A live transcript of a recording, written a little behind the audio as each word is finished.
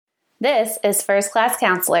This is First Class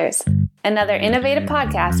Counselors, another innovative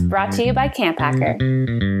podcast brought to you by Camp Hacker.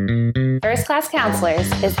 First Class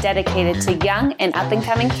Counselors is dedicated to young and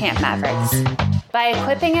up-and-coming camp mavericks. By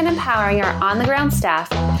equipping and empowering our on-the-ground staff,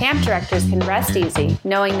 camp directors can rest easy,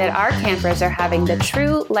 knowing that our campers are having the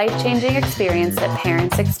true life-changing experience that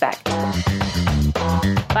parents expect.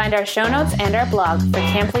 Find our show notes and our blog for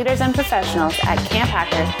camp leaders and professionals at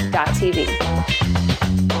camphacker.tv.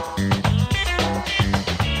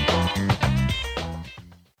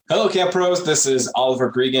 Hello, Camp Pros. This is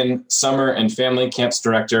Oliver Gregan, Summer and Family Camps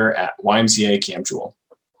Director at YMCA Camp Jewel.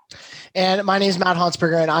 And my name is Matt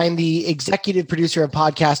Hansberger, and I'm the executive producer of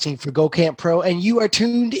podcasting for Go Camp Pro, and you are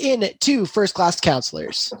tuned in to First Class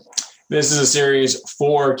Counselors. This is a series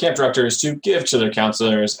for camp directors to give to their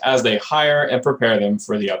counselors as they hire and prepare them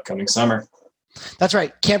for the upcoming summer. That's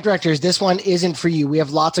right. Camp directors, this one isn't for you. We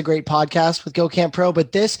have lots of great podcasts with Go Camp Pro,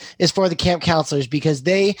 but this is for the camp counselors because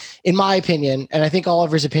they, in my opinion, and I think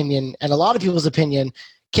Oliver's opinion, and a lot of people's opinion,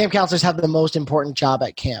 camp counselors have the most important job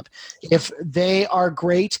at camp. If they are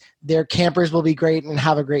great, their campers will be great and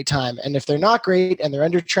have a great time. And if they're not great and they're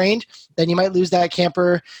undertrained, then you might lose that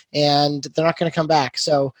camper and they're not going to come back.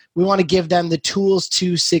 So we want to give them the tools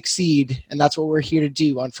to succeed. And that's what we're here to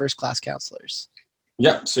do on First Class Counselors.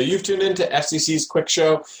 Yeah, so you've tuned into FCC's Quick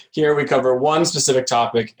Show. Here we cover one specific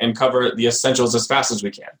topic and cover the essentials as fast as we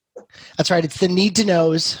can. That's right. It's the need to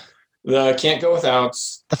knows, the can't go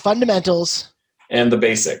withouts, the fundamentals, and the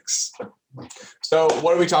basics. So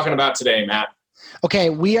what are we talking about today, Matt? Okay,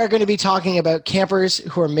 we are going to be talking about campers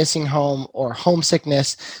who are missing home or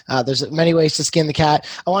homesickness. There's many ways to skin the cat.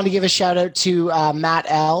 I want to give a shout out to Matt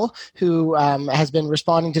L., who has been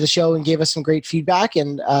responding to the show and gave us some great feedback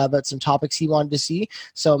and about some topics he wanted to see.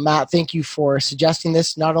 So Matt, thank you for suggesting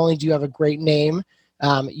this. Not only do you have a great name,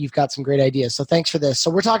 you've got some great ideas. So thanks for this.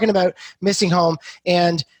 So we're talking about missing home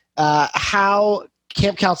and how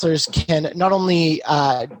camp counselors can not only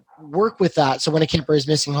work with that. So when a camper is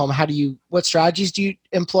missing home, what strategies do you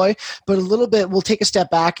employ? But a little bit, we'll take a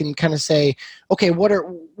step back and kind of say, okay, what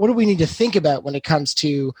do we need to think about when it comes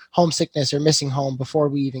to homesickness or missing home before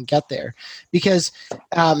we even get there? Because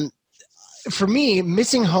for me,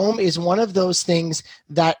 missing home is one of those things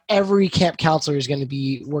that every camp counselor is going to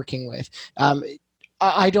be working with.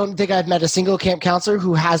 I don't think I've met a single camp counselor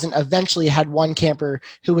who hasn't eventually had one camper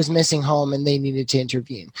who was missing home and they needed to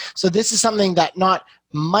intervene. So this is something that not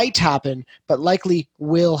might happen, but likely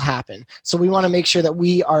will happen. So we want to make sure that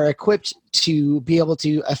we are equipped to be able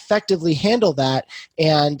to effectively handle that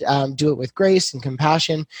and do it with grace and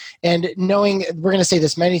compassion. And knowing, we're going to say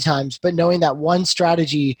this many times, but knowing that one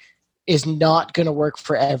strategy is not going to work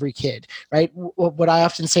for every kid, right? What I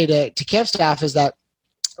often say to camp staff is that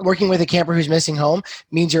working with a camper who's missing home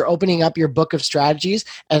means you're opening up your book of strategies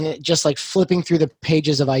and just like flipping through the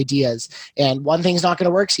pages of ideas. And one thing's not going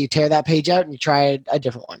to work, so you tear that page out and you try a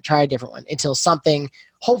different one until something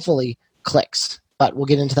hopefully clicks. But we'll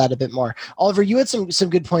get into that a bit more. Oliver, you had some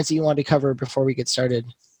good points that you wanted to cover before we get started.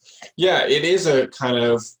 Yeah, it is a kind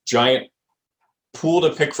of giant pool to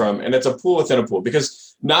pick from, and it's a pool within a pool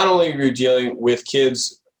because not only are you dealing with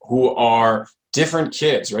kids who are different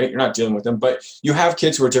kids, right? You're not dealing with them, but you have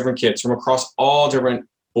kids who are different kids from across all different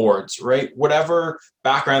boards, right? Whatever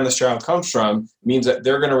background this child comes from means that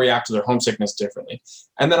they're going to react to their homesickness differently.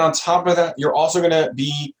 And then on top of that, you're also going to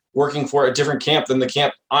be working for a different camp than the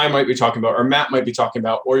camp I might be talking about, or Matt might be talking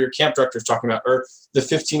about, or your camp director is talking about, or the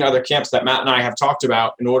 15 other camps that Matt and I have talked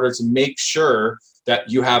about in order to make sure that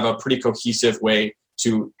you have a pretty cohesive way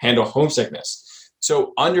to handle homesickness.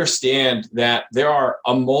 So understand that there are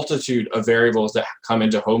a multitude of variables that come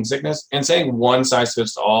into homesickness, and saying one size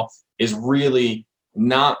fits all is really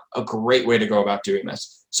not a great way to go about doing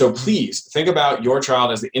this. So please think about your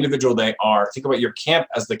child as the individual they are. Think about your camp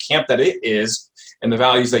as the camp that it is and the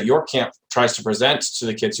values that your camp tries to present to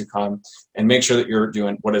the kids who come, and make sure that you're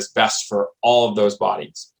doing what is best for all of those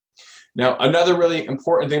bodies. Now, another really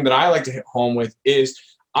important thing that I like to hit home with is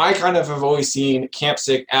I kind of have always seen camp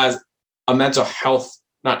sick as a mental health,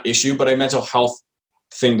 not issue, but a mental health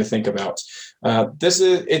thing to think about.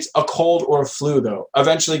 It's a cold or a flu, though.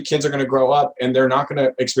 Eventually, kids are going to grow up and they're not going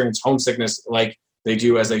to experience homesickness like they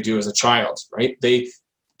do as a child, right? They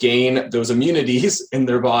gain those immunities in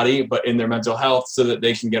their body, but in their mental health so that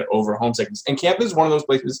they can get over homesickness. And camp is one of those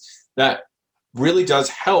places that really does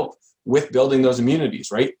help with building those immunities,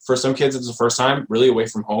 right? For some kids, it's the first time really away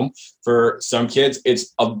from home. For some kids,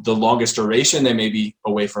 it's the longest duration they may be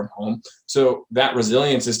away from home. So that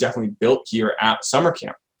resilience is definitely built here at summer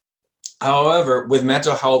camp. However, with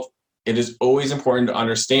mental health, it is always important to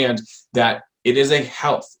understand that it is a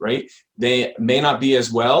health, right? They may not be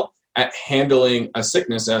as well at handling a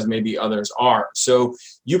sickness as maybe others are. So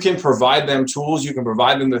you can provide them tools, you can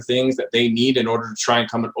provide them the things that they need in order to try and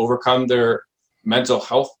come and overcome their mental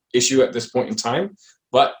health issue at this point in time.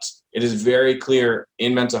 But it is very clear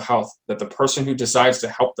in mental health that the person who decides to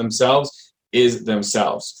help themselves is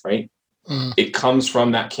themselves, right? It comes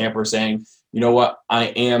from that camper saying, you know what, I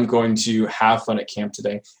am going to have fun at camp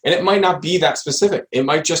today. And it might not be that specific. It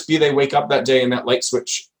might just be they wake up that day and that light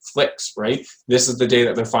switch flicks, right? This is the day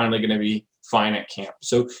that they're finally going to be fine at camp.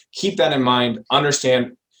 So keep that in mind.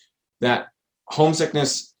 Understand that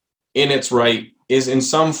homesickness in its right is in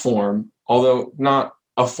some form, although not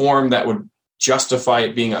a form that would justify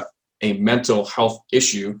it being a mental health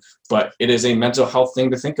issue, but it is a mental health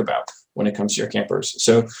thing to think about when it comes to your campers.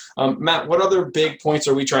 So, Matt, what other big points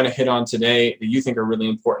are we trying to hit on today that you think are really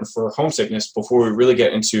important for homesickness before we really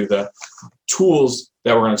get into the tools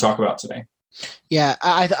that we're going to talk about today? Yeah,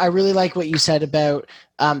 I really like what you said about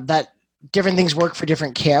that different things work for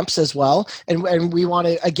different camps as well. And we want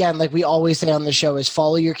to, again, like we always say on the show, is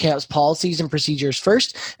follow your camp's policies and procedures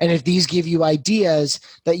first. And if these give you ideas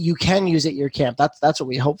that you can use at your camp, that's what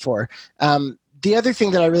we hope for. The other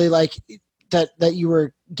thing that I really like that you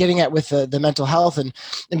were getting at with the mental health and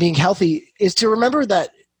being healthy is to remember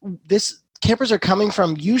that campers are coming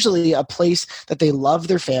from usually a place that they love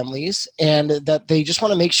their families and that they just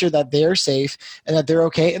want to make sure that they're safe and that they're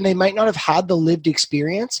okay. And they might not have had the lived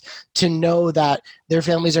experience to know that their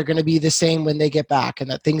families are going to be the same when they get back and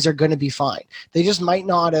that things are going to be fine. They just might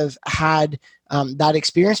not have had that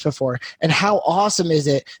experience before. And how awesome is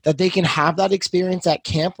it that they can have that experience at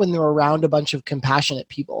camp when they're around a bunch of compassionate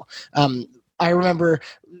people? I remember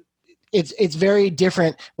it's very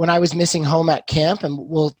different when I was missing home at camp, and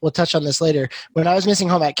we'll touch on this later. When I was missing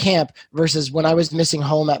home at camp versus when I was missing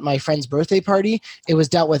home at my friend's birthday party, it was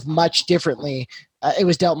dealt with much differently. It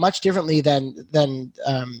was dealt much differently than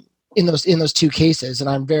in those two cases, and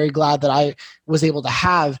I'm very glad that I was able to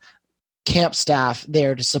have camp staff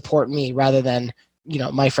there to support me rather than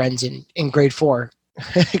my friends in grade 4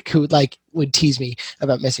 who would tease me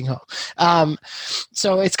about missing home.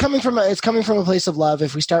 So it's coming from a place of love.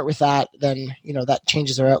 If we start with that, then that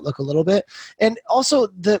changes our outlook a little bit. And also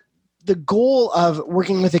the goal of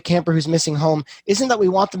working with a camper who's missing home isn't that we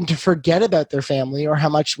want them to forget about their family or how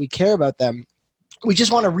much we care about them. We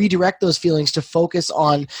just want to redirect those feelings to focus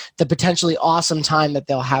on the potentially awesome time that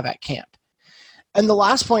they'll have at camp. And the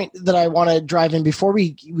last point that I want to drive in before we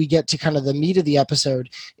get to kind of the meat of the episode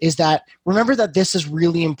is that remember that this is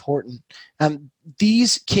really important.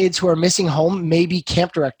 These kids who are missing home may be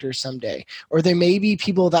camp directors someday, or they may be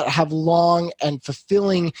people that have long and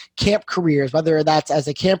fulfilling camp careers, whether that's as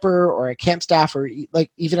a camper or a camp staff or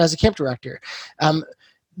even as a camp director.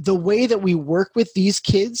 The way that we work with these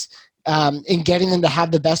kids in getting them to have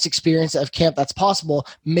the best experience of camp that's possible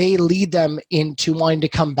may lead them into wanting to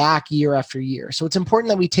come back year after year. So it's important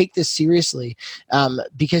that we take this seriously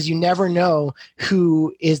because you never know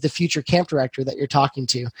who is the future camp director that you're talking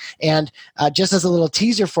to. And just as a little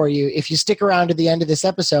teaser for you, if you stick around to the end of this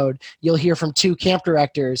episode, you'll hear from 2 camp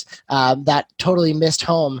directors that totally missed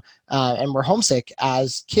home and were homesick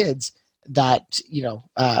as kids that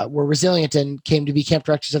were resilient and came to be camp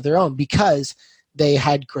directors of their own because they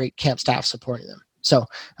had great camp staff supporting them. So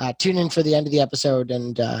tune in for the end of the episode.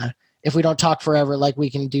 And if we don't talk forever, like we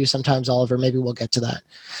can do sometimes, Oliver, maybe we'll get to that.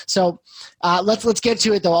 So let's get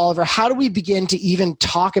to it though, Oliver. How do we begin to even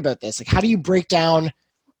talk about this? How do you break down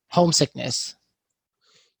homesickness?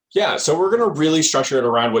 Yeah, so we're going to really structure it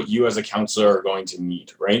around what you as a counselor are going to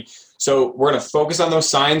need, right? So we're going to focus on those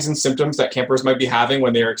signs and symptoms that campers might be having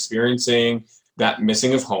when they're experiencing that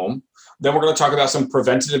missing of home. Then we're going to talk about some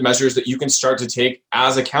preventative measures that you can start to take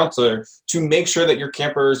as a counselor to make sure that your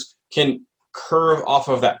campers can curve off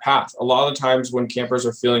of that path. A lot of the times when campers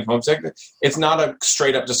are feeling homesick, it's not a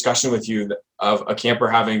straight up discussion with you of a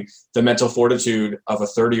camper having the mental fortitude of a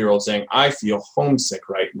 30-year-old saying, I feel homesick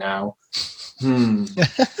right now.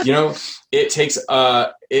 It takes,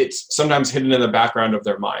 it's sometimes hidden in the background of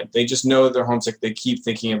their mind. They just know that they're homesick. They keep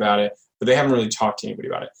thinking about it, but they haven't really talked to anybody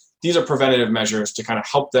about it. These are preventative measures to kind of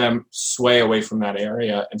help them sway away from that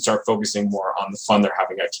area and start focusing more on the fun they're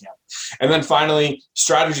having at camp. And then finally,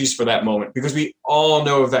 strategies for that moment, because we all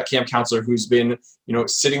know of that camp counselor who's been,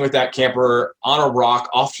 sitting with that camper on a rock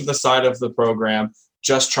off to the side of the program,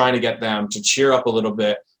 just trying to get them to cheer up a little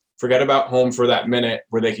bit, forget about home for that minute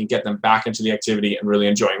where they can get them back into the activity and really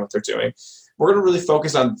enjoying what they're doing. We're going to really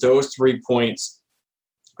focus on those 3 points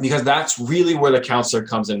because that's really where the counselor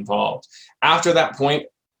comes involved. After that point,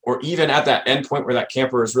 or even at that end point where that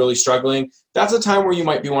camper is really struggling, that's a time where you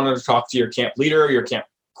might be wanting to talk to your camp leader or your camp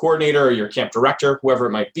coordinator or your camp director, whoever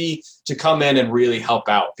it might be, to come in and really help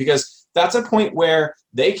out, because that's a point where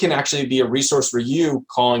they can actually be a resource for you,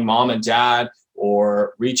 calling mom and dad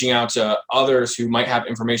or reaching out to others who might have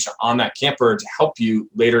information on that camper to help you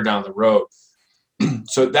later down the road.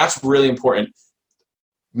 So that's really important.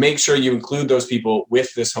 Make sure you include those people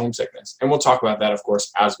with this homesickness. And we'll talk about that, of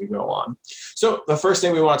course, as we go on. So the first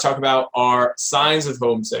thing we want to talk about are signs of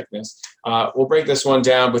homesickness. We'll break this one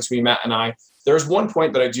down between Matt and I. There's one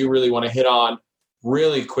point that I do really want to hit on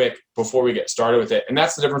really quick before we get started with it. And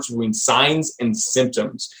that's the difference between signs and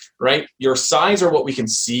symptoms, right? Your signs are what we can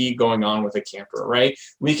see going on with a camper, right?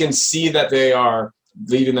 We can see that they are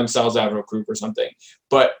leaving themselves out of a group or something.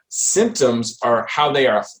 But symptoms are how they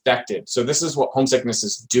are affected. So this is what homesickness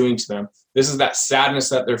is doing to them. This is that sadness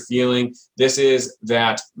that they're feeling. This is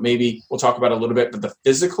that, maybe we'll talk about a little bit, but the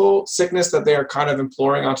physical sickness that they are kind of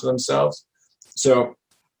imploring onto themselves. So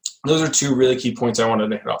those are two really key points I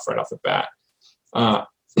wanted to hit off right off the bat.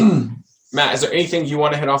 Matt, is there anything you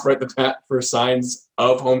want to hit off right at the bat for signs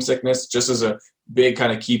of homesickness, just as a big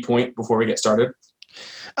kind of key point before we get started?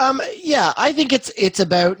 Yeah, I think it's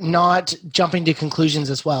about not jumping to conclusions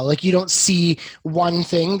as well. Like, you don't see one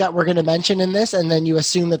thing that we're going to mention in this, and then you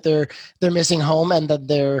assume that they're missing home and that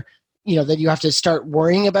they're, that you have to start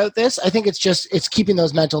worrying about this. I think it's keeping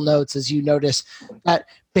those mental notes as you notice that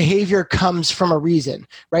behavior comes from a reason,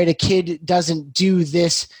 right? A kid doesn't do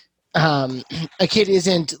this. A kid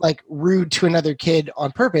isn't like rude to another kid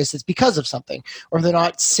on purpose. It's because of something, or they're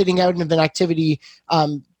not sitting out in an activity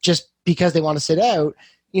just because they want to sit out.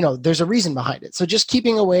 There's a reason behind it. So just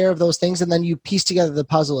keeping aware of those things, and then you piece together the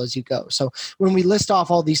puzzle as you go. So when we list off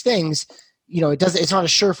all these things, it's not a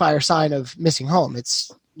surefire sign of missing home.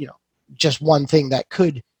 It's, just one thing that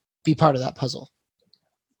could be part of that puzzle.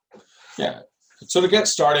 Yeah. So to get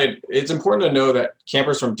started, it's important to know that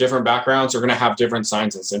campers from different backgrounds are going to have different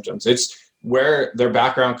signs and symptoms. It's where their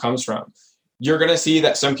background comes from. You're going to see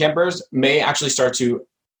that some campers may actually start to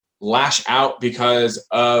lash out because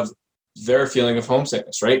of their feeling of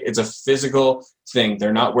homesickness, right? It's a physical thing.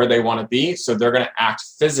 They're not where they want to be, so they're going to act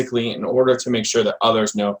physically in order to make sure that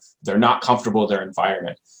others know they're not comfortable in their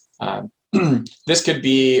environment. This could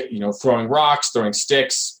be, throwing rocks, throwing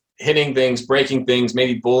sticks, hitting things, breaking things,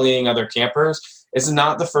 maybe bullying other campers. It's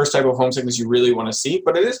not the first type of homesickness you really want to see,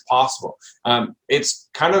 but it is possible. It's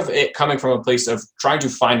kind of it coming from a place of trying to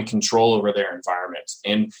find control over their environment,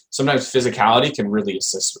 and sometimes physicality can really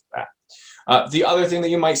assist with that. The other thing that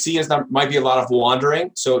you might see is there might be a lot of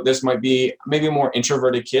wandering. So this might be maybe a more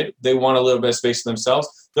introverted kid. They want a little bit of space to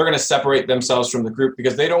themselves. They're going to separate themselves from the group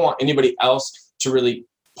because they don't want anybody else to really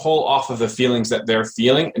pull off of the feelings that they're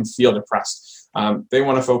feeling and feel depressed. They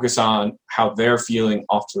want to focus on how they're feeling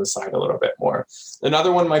off to the side a little bit more.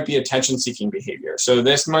 Another one might be attention-seeking behavior. So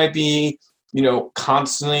this might be,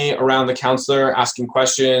 constantly around the counselor, asking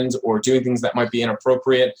questions or doing things that might be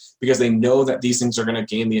inappropriate because they know that these things are going to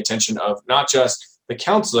gain the attention of not just the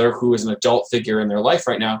counselor, who is an adult figure in their life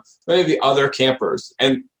right now, but maybe other campers.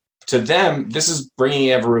 And to them, this is bringing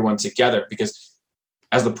everyone together because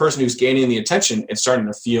as the person who's gaining the attention, it's starting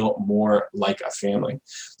to feel more like a family.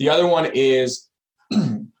 The other one is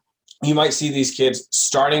you might see these kids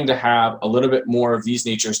starting to have a little bit more of these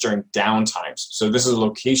natures during downtimes. So this is a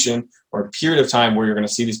location or a period of time where you're going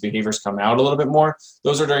to see these behaviors come out a little bit more.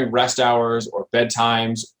 Those are during rest hours or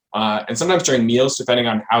bedtimes, and sometimes during meals, depending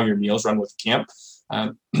on how your meals run with camp.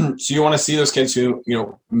 So you want to see those kids who,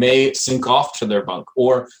 may sink off to their bunk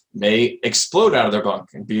or may explode out of their bunk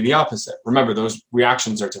and be the opposite. Remember, those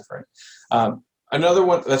reactions are different. Another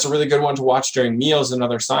one that's a really good one to watch during meals,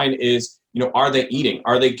 another sign is, are they eating?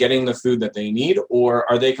 Are they getting the food that they need? Or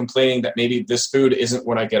are they complaining that maybe this food isn't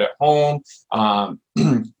what I get at home?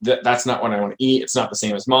 That's not what I want to eat. It's not the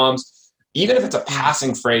same as mom's. Even if it's a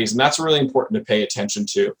passing phrase, and that's really important to pay attention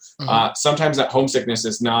to. Sometimes that homesickness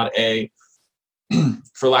is not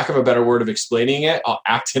for lack of a better word of explaining it, I'll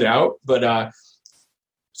act it out. But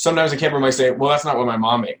sometimes a camper might say, well, that's not what my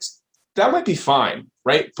mom makes. That might be fine,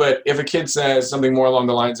 right? But if a kid says something more along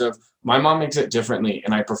the lines of, my mom makes it differently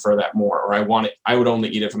and I prefer that more, or I would only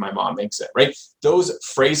eat it if my mom makes it, right? Those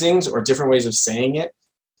phrasings or different ways of saying it,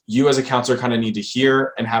 you as a counselor kind of need to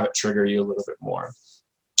hear and have it trigger you a little bit more.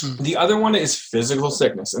 The other one is physical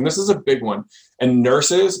sickness. And this is a big one. And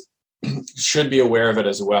nurses should be aware of it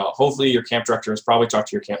as well. Hopefully your camp director has probably talked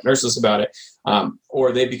to your camp nurses about it,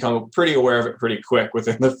 or they become pretty aware of it pretty quick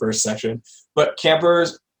within the first session. But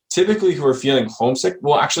campers typically who are feeling homesick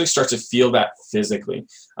will actually start to feel that physically.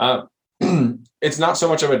 it's not so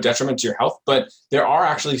much of a detriment to your health, but there are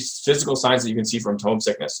actually physical signs that you can see from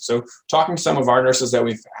homesickness. So talking to some of our nurses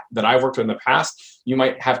that I've worked with in the past, you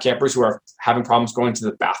might have campers who are having problems going to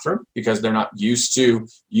the bathroom because they're not used to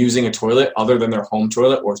using a toilet other than their home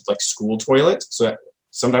toilet or like school toilet. So that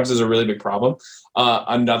sometimes is a really big problem.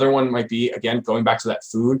 Another one might be, again, going back to that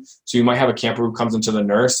food. So you might have a camper who comes into the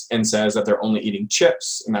nurse and says that they're only eating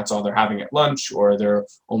chips and that's all they're having at lunch, or they're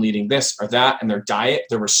only eating this or that, and their diet,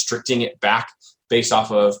 they're restricting it back based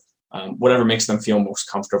off of whatever makes them feel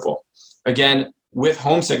most comfortable. Again, with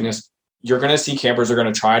homesickness, you're going to see campers are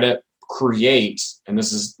going to try to create, and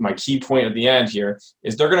this is my key point at the end here,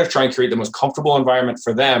 is they're going to try and create the most comfortable environment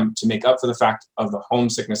for them to make up for the fact of the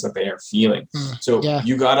homesickness that they are feeling. So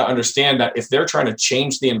you got to understand that if they're trying to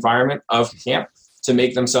change the environment of camp to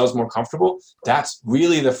make themselves more comfortable, that's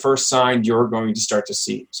really the first sign you're going to start to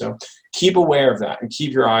see. So keep aware of that and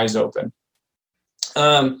keep your eyes open.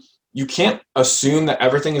 You can't assume that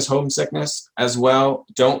everything is homesickness as well.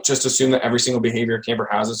 Don't just assume that every single behavior a camper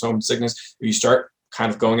has is homesickness. If you start kind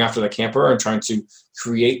of going after the camper and trying to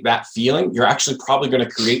create that feeling, you're actually probably going to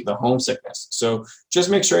create the homesickness. So just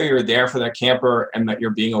make sure you're there for that camper and that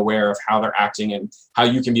you're being aware of how they're acting and how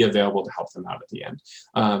you can be available to help them out at the end.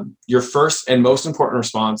 Your first and most important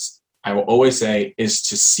response, I will always say, is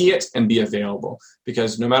to see it and be available,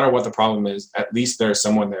 because no matter what the problem is, at least there's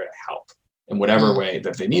someone there to help in whatever way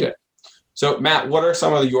that they need it. So Matt, what are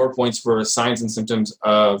some of your points for signs and symptoms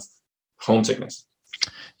of homesickness?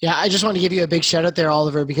 Yeah, I just want to give you a big shout out there,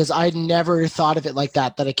 Oliver, because I never thought of it like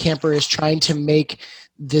that a camper is trying to make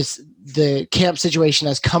the camp situation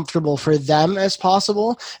as comfortable for them as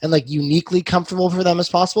possible and like uniquely comfortable for them as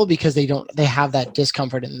possible, because they have that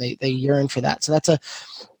discomfort and they yearn for that. So that's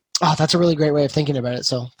a really great way of thinking about it.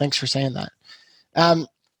 So thanks for saying that.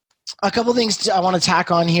 A couple things I want to tack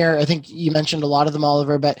on here. I think you mentioned a lot of them,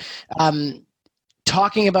 Oliver, but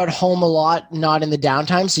talking about home a lot, not in the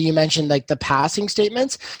downtime. So you mentioned like the passing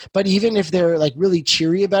statements, but even if they're like really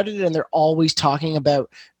cheery about it and they're always talking about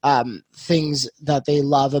things that they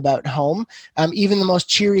love about home, even the most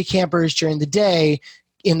cheery campers during the day,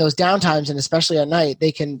 in those downtimes and especially at night,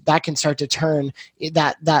 that can start to turn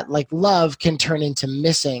that like love can turn into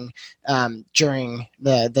missing during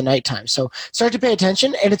the nighttime. So start to pay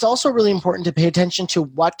attention, and it's also really important to pay attention to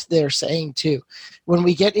what they're saying too. When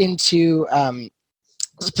we get into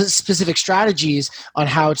specific strategies on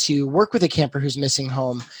how to work with a camper who's missing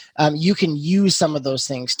home, you can use some of those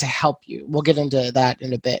things to help you. We'll get into that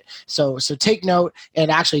in a bit. So take note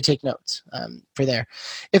and actually take notes for there.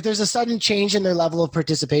 If there's a sudden change in their level of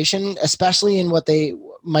participation, especially in what they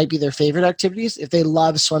might be their favorite activities, if they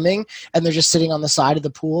love swimming and they're just sitting on the side of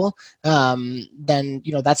the pool, then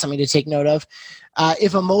that's something to take note of.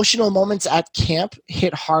 If emotional moments at camp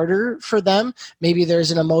hit harder for them, maybe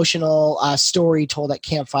there's an emotional story told at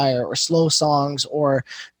campfire, or slow songs, or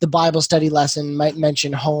the Bible study lesson might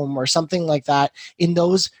mention home or something like that. In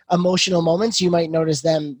those emotional moments, you might notice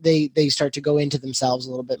they start to go into themselves a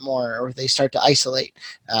little bit more, or they start to isolate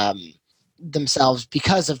themselves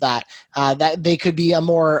because of that. That they could be a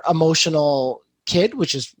more emotional kid,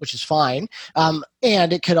 which is fine,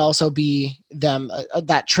 and it could also be them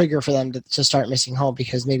that trigger for them to start missing home,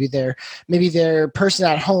 because maybe their person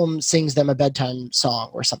at home sings them a bedtime song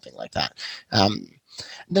or something like that.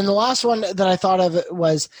 Then the last one that I thought of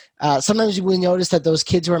was sometimes we notice that those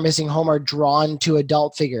kids who are missing home are drawn to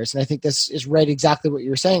adult figures, and I think this is right exactly what you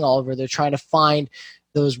were saying, Oliver. They're trying to find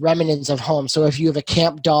those remnants of home. So if you have a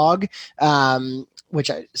camp dog,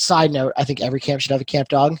 side note, I think every camp should have a camp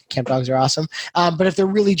dog. Camp dogs are awesome. But if they're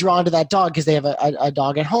really drawn to that dog because they have a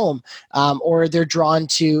dog at home, or they're drawn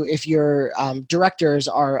to, if your directors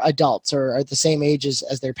are adults or are the same age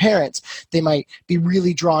as their parents, they might be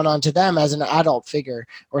really drawn onto them as an adult figure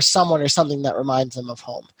or someone or something that reminds them of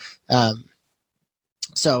home.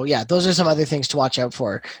 So yeah, those are some other things to watch out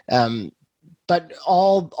for. But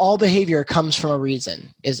all behavior comes from a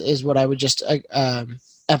reason is what I would just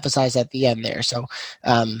emphasize at the end there. So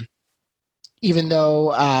even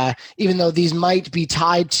though these might be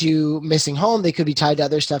tied to missing home, they could be tied to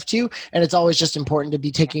other stuff too. And it's always just important to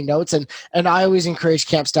be taking notes. And I always encourage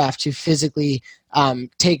camp staff to physically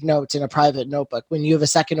take notes in a private notebook. When you have a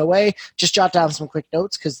second away, just jot down some quick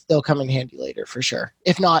notes, because they'll come in handy later for sure.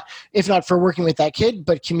 If not for working with that kid,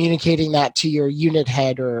 but communicating that to your unit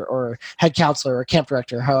head or head counselor or camp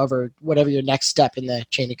director, whatever your next step in the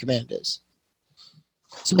chain of command is.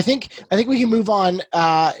 So I think we can move on.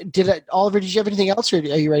 Oliver, did you have anything else, or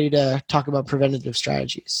are you ready to talk about preventative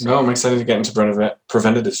strategies? No, I'm excited to get into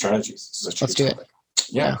preventative strategies. Let's do it.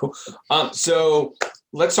 Yeah, cool. So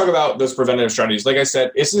let's talk about those preventative strategies. Like I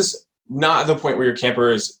said, this is not the point where your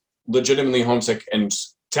camper is legitimately homesick and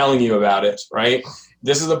telling you about it, right?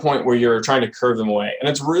 This is the point where you're trying to curve them away. And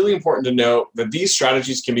it's really important to note that these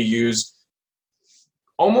strategies can be used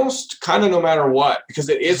almost kind of no matter what, because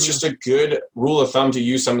it is just a good rule of thumb to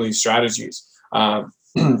use some of these strategies.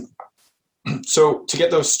 So to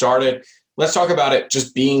get those started, let's talk about it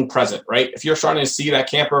just being present, right? If you're starting to see that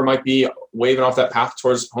camper might be waving off that path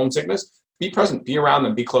towards homesickness, be present, be around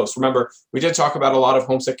them, be close. Remember, we did talk about a lot of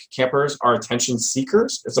homesick campers are attention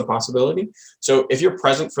seekers. It's a possibility. So if you're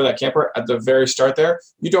present for that camper at the very start there,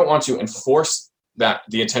 you don't want to enforce that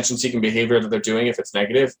the attention-seeking behavior that they're doing, if it's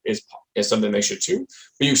negative, is something they should do.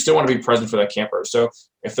 But you still want to be present for that camper. So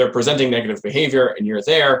if they're presenting negative behavior and you're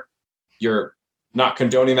there, you're not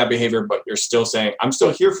condoning that behavior, but you're still saying, I'm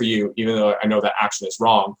still here for you, even though I know that action is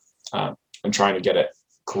wrong, and trying to get it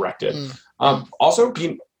corrected. Also,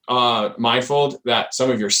 be mindful that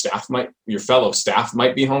some of your fellow staff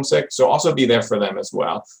might be homesick. So also be there for them as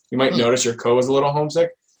well. You might notice your co is a little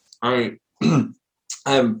homesick. I'm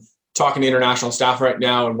talking to international staff right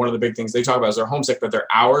now, and one of the big things they talk about is they're homesick, but their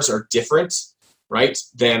hours are different, right,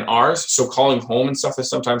 than ours. So calling home and stuff is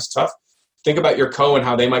sometimes tough. Think about your co and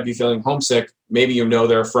how they might be feeling homesick. Maybe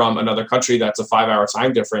they're from another country that's a 5-hour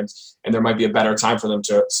time difference, and there might be a better time for them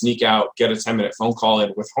to sneak out, get a 10-minute phone call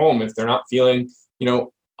in with home if they're not feeling,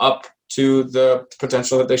 up to the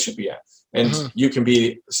potential that they should be at. And you can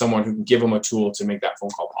be someone who can give them a tool to make that phone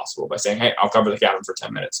call possible by saying, hey, I'll cover the cabin for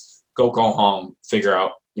 10 minutes. Go call home, figure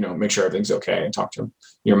out, make sure everything's okay, and talk to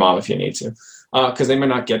your mom if you need to. Because they might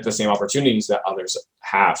not get the same opportunities that others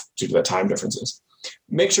have due to the time differences.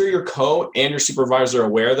 Make sure your co and your supervisor are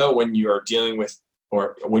aware, though, when you are dealing with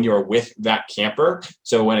or when you are with that camper.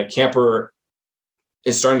 So when a camper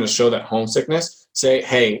is starting to show that homesickness, say,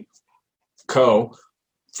 hey, co,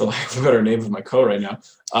 for lack of a better name of my co right now.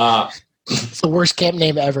 It's the worst camp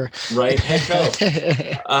name ever. Right? Hey,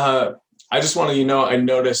 co. I just want to, I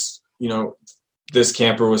noticed, this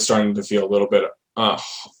camper was starting to feel a little bit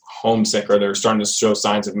homesick, or they're starting to show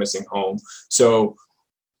signs of missing home. So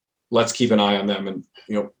let's keep an eye on them, and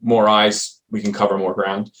more eyes, we can cover more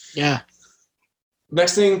ground. Yeah.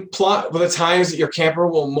 Next thing, plot the times that your camper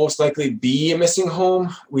will most likely be missing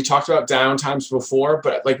home. We talked about down times before,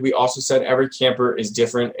 but like we also said, every camper is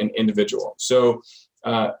different and individual. So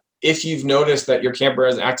if you've noticed that your camper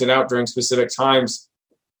has acted out during specific times,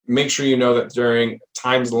 make sure you know that during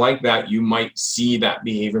times like that, you might see that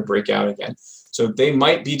behavior break out again. So they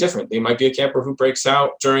might be different. They might be a camper who breaks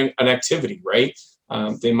out during an activity, right?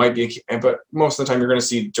 They might be, but most of the time you're going to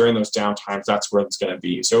see during those down times, that's where it's going to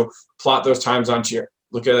be. So plot those times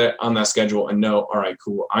look at it on that schedule and know, all right,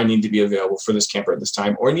 cool, I need to be available for this camper at this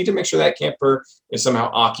time, or I need to make sure that camper is somehow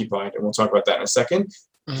occupied. And we'll talk about that in a second.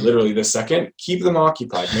 Literally this second, keep them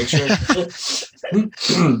occupied. Make sure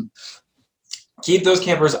keep those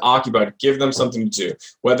campers occupied. Give them something to do,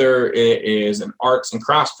 whether it is an arts and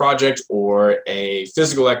crafts project or a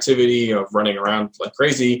physical activity of running around like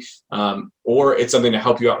crazy, or it's something to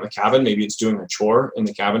help you out in the cabin. Maybe it's doing a chore in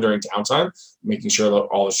the cabin during downtime, making sure that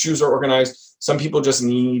all the shoes are organized. Some people just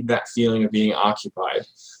need that feeling of being occupied.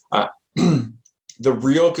 The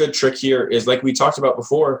real good trick here is, like we talked about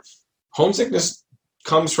before, homesickness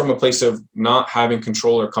comes from a place of not having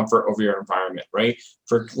control or comfort over your environment, right?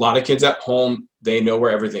 For a lot of kids at home, they know where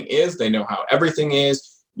everything is. They know how everything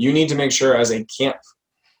is. You need to make sure as a camp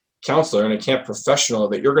counselor and a camp professional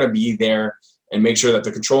that you're going to be there and make sure that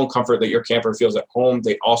the control and comfort that your camper feels at home,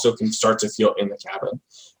 they also can start to feel in the cabin.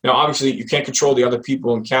 Now, obviously, you can't control the other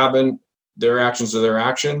people in cabin. Their actions are their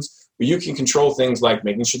actions, but you can control things like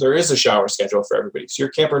making sure there is a shower schedule for everybody. So your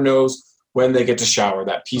camper knows when they get to shower,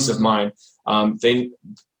 that peace of mind. They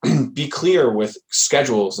be clear with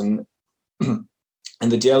schedules and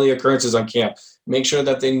the daily occurrences on camp. Make sure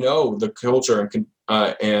that they know the culture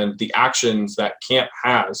and the actions that camp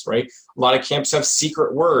has, right? A lot of camps have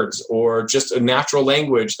secret words or just a natural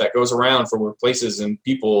language that goes around for workplaces and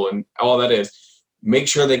people and all that is. Make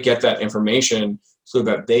sure they get that information so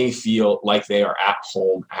that they feel like they are at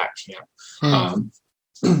home at camp.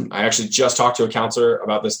 I actually just talked to a counselor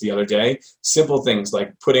about this the other day. Simple things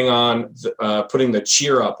like putting the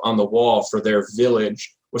cheer up on the wall for their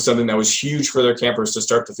village was something that was huge for their campers to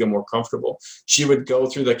start to feel more comfortable. She would go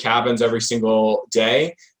through the cabins every single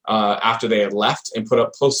day after they had left and put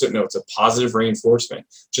up Post-it notes of positive reinforcement,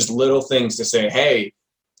 just little things to say, hey,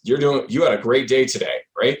 you had a great day today,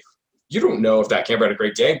 right? You don't know if that camper had a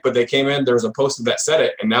great day, but they came in, there was a post-it that said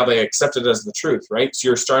it, and now they accept it as the truth, right? So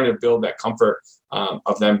you're starting to build that comfort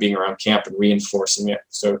of them being around camp and reinforcing it.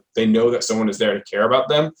 So they know that someone is there to care about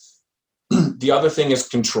them. The other thing is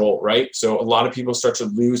control, right? So a lot of people start to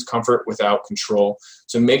lose comfort without control.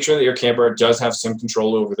 So make sure that your camper does have some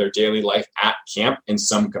control over their daily life at camp in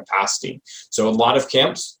some capacity. So a lot of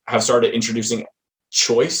camps have started introducing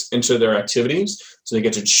choice into their activities. So they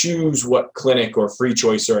get to choose what clinic or free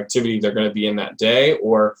choice or activity they're going to be in that day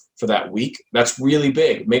or for that week. That's really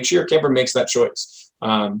big. Make sure your camper makes that choice.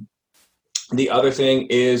 The other thing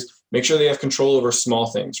is make sure they have control over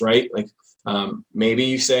small things, right? Like maybe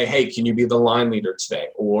you say, hey, can you be the line leader today?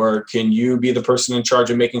 Or can you be the person in charge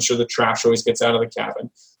of making sure the trash always gets out of the cabin?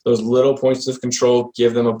 Those little points of control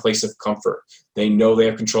give them a place of comfort. They know they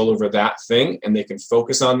have control over that thing and they can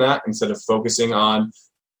focus on that instead of focusing on,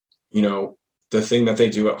 the thing that they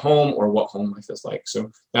do at home or what home life is like. So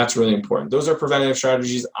that's really important. Those are preventative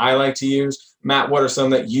strategies I like to use. Matt, what are some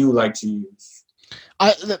that you like to use?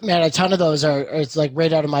 A ton of those are it's like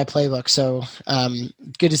right out of my playbook. So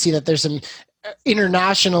good to see that there's some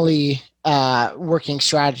internationally working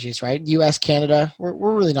strategies, right? US, Canada, we're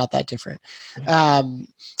really not that different.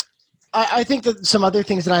 I think that some other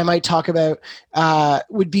things that I might talk about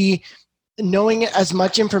would be knowing as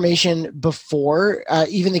much information before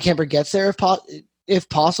even the camper gets there if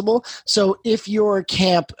possible. So if your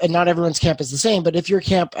camp, and not everyone's camp is the same, but if your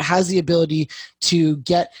camp has the ability to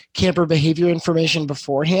get camper behavior information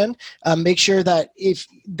beforehand, make sure that if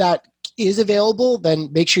that is available, then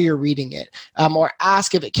make sure you're reading it, or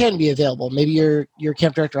ask if it can be available. Maybe your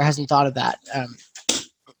camp director hasn't thought of that.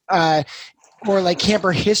 Or like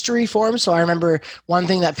camper history forms. So I remember one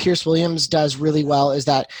thing that Pierce Williams does really well is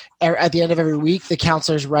that at the end of every week, the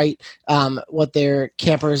counselors write what their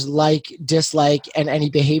campers like, dislike, and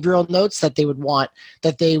any behavioral notes that they would want,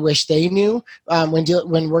 that they wish they knew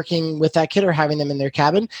when working with that kid or having them in their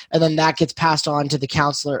cabin. And then that gets passed on to the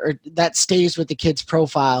counselor, or that stays with the kid's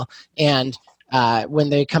profile. And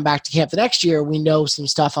when they come back to camp the next year, we know some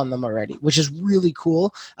stuff on them already, which is really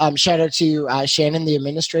cool. Shout out to Shannon, the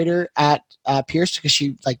administrator at Pierce, because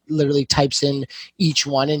she literally types in each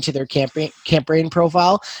one into their Camp Brain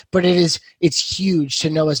profile. But it's huge to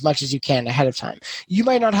know as much as you can ahead of time. You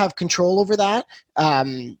might not have control over that,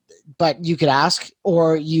 but you could ask,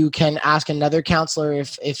 or you can ask another counselor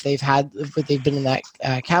if they've been in that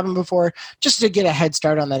cabin before, just to get a head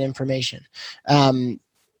start on that information.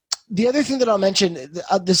 The other thing that I'll mention,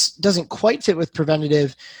 this doesn't quite fit with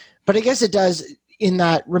preventative, but I guess it does, in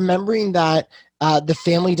that remembering that the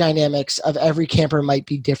family dynamics of every camper might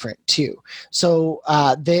be different too. So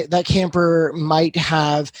that camper might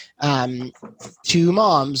have two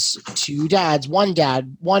moms, two dads, one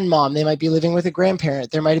dad, one mom. They might be living with a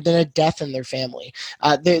grandparent. There might have been a death in their family.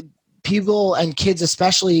 People and kids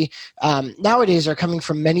especially nowadays are coming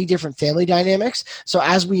from many different family dynamics. So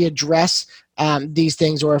as we address these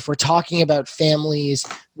things, or if we're talking about families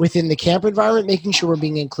within the camp environment, making sure we're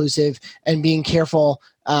being inclusive and being careful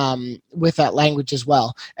with that language as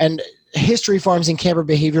well. And history forms and camper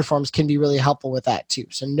behavior forms can be really helpful with that too.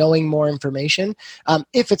 So knowing more information,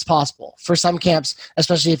 if it's possible. For some camps,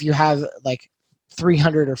 especially if you have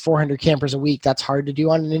 300 or 400 campers a week, that's hard to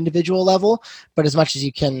do on an individual level, but as much as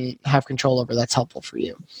you can have control over, that's helpful for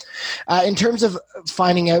you. In terms of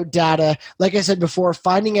finding out data, like I said before,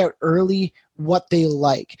 finding out early what they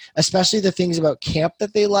like, especially the things about camp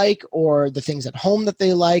that they like, or the things at home that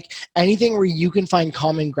they like, anything where you can find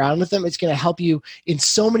common ground with them, it's going to help you in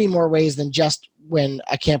so many more ways than just when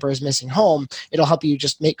a camper is missing home. It'll help you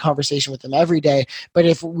just make conversation with them every day. But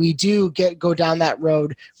if we do go down that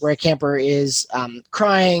road where a camper is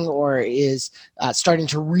crying or is starting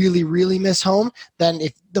to really, really miss home, then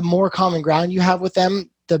if the more common ground you have with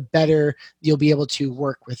them, the better you'll be able to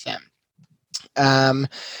work with them.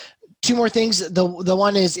 Two more things. The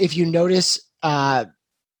one is if you notice that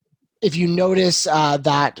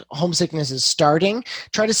homesickness is starting,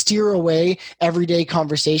 try to steer away everyday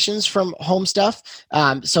conversations from home stuff.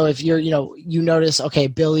 So if you're, you notice, okay,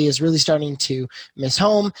 Billy is really starting to miss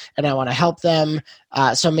home and I want to help them.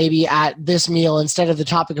 So maybe at this meal, instead of the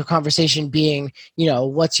topic of conversation being,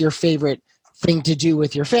 what's your favorite thing to do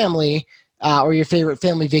with your family, or your favorite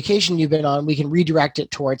family vacation you've been on, we can redirect it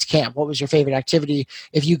towards camp. What was your favorite activity?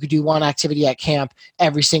 If you could do one activity at camp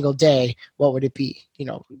every single day, what would it be?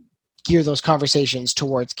 Gear those conversations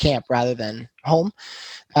towards camp rather than home.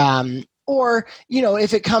 Or,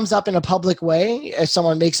 if it comes up in a public way, if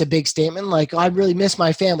someone makes a big statement like, I really miss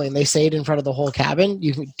my family, and they say it in front of the whole cabin,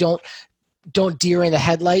 you don't deer in the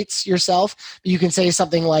headlights yourself. You can say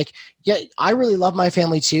something like, yeah, I really love my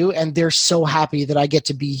family too, and they're so happy that I get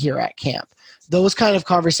to be here at camp. Those kind of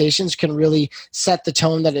conversations can really set the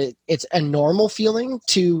tone that it's a normal feeling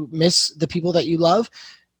to miss the people that you love.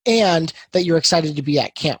 and that you're excited to be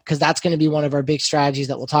at camp, because that's going to be one of our big strategies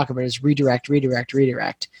that we'll talk about is redirect.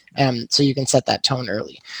 So you can set that tone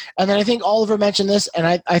early. And then I think Oliver mentioned this,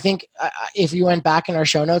 and I think if you went back in our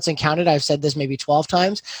show notes and counted, I've said this maybe 12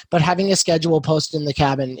 times, but having a schedule posted in the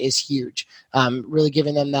cabin is huge. Really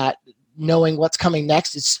giving them that, knowing what's coming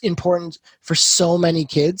next. It's important for so many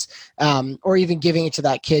kids, or even giving it to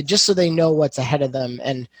that kid just so they know what's ahead of them.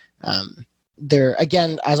 And they're,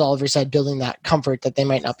 again, as Oliver said, building that comfort that they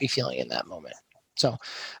might not be feeling in that moment. So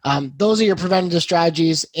those are your preventative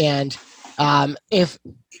strategies. And if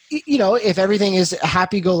everything is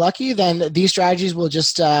happy-go-lucky, then these strategies will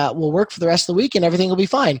just will work for the rest of the week and everything will be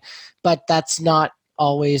fine. But that's not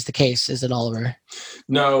always the case, is it, Oliver?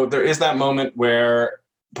 No, there is that moment where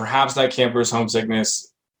perhaps that camper's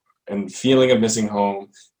homesickness and feeling of missing home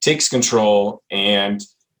takes control, and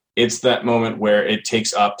it's that moment where it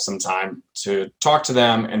takes up some time to talk to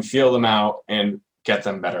them and feel them out and get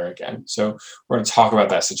them better again. So we're going to talk about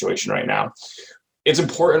that situation right now. It's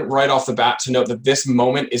important right off the bat to note that this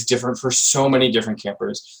moment is different for so many different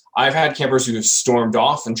campers. I've had campers who have stormed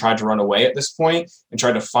off and tried to run away at this point and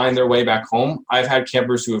tried to find their way back home. I've had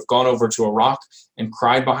campers who have gone over to a rock and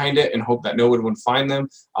cried behind it and hoped that no one would find them.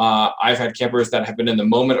 I've had campers that have been in the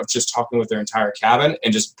moment of just talking with their entire cabin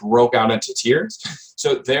and just broke out into tears.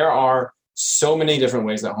 So there are so many different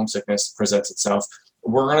ways that homesickness presents itself.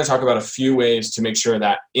 We're going to talk about a few ways to make sure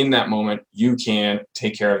that in that moment you can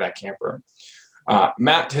take care of that camper.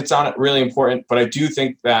 Matt hits on it, really important, but I do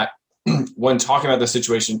think that when talking about the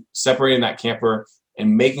situation, separating that camper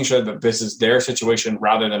and making sure that this is their situation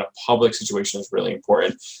rather than a public situation is really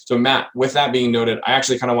important. So Matt, with that being noted, I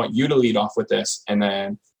actually kind of want you to lead off with this and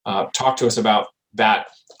then talk to us about that.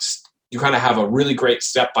 You kind of have a really great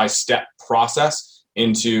step-by-step process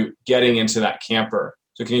into getting into that camper.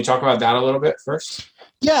 So can you talk about that a little bit first?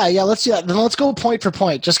 Yeah, let's do that. Then let's go point for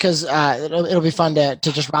point, just because it'll be fun to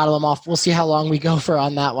just rattle them off. We'll see how long we go for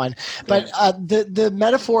on that one. But the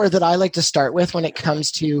metaphor that I like to start with when it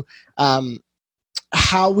comes to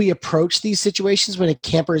how we approach these situations when a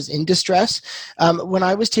camper is in distress, when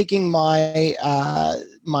I was taking my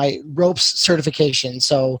my ropes certification,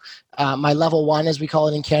 so my level 1, as we call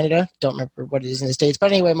it in Canada, don't remember what it is in the States,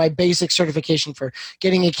 but anyway, my basic certification for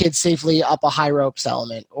getting a kid safely up a high ropes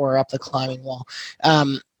element or up the climbing wall.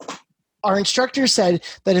 Our instructor said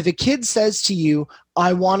that if a kid says to you,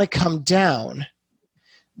 "I want to come down,"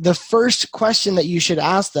 the first question that you should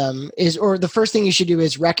ask them is, or the first thing you should do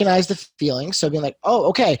is recognize the feeling. So being like, "Oh,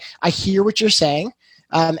 okay, I hear what you're saying.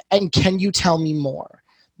 And can you tell me more?"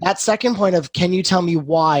 That second point of "can you tell me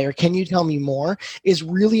why" or "can you tell me more" is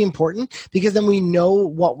really important, because then we know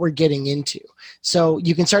what we're getting into. So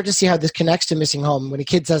you can start to see how this connects to missing home. When a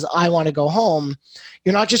kid says, "I want to go home,"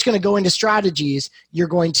 you're not just going to go into strategies. You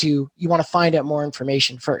want to find out more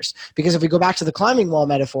information first. Because if we go back to the climbing wall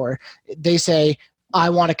metaphor, they say, "I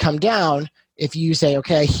want to come down." If you say,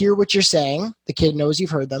 "Okay, I hear what you're saying," the kid knows you've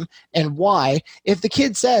heard them. And why? If the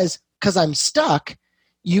kid says, "'Cause I'm stuck,"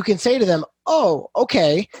 you can say to them, "Oh,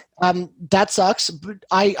 okay, that sucks, but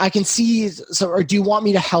I can see," or "do you want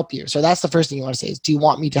me to help you?" So that's the first thing you want to say is, "Do you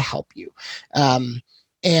want me to help you?"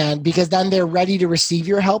 And because then they're ready to receive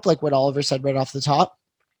your help, like what Oliver said right off the top.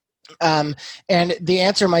 And the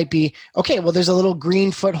answer might be, "Okay, well, there's a little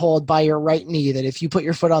green foothold by your right knee that if you put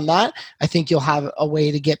your foot on that, I think you'll have a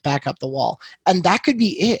way to get back up the wall." And that could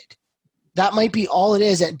be it. That might be all it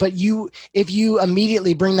is. But if you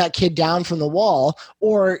immediately bring that kid down from the wall,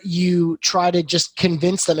 or you try to just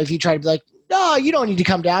convince them, if you try to be like, "No, you don't need to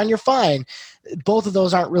come down, you're fine," both of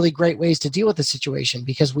those aren't really great ways to deal with the situation,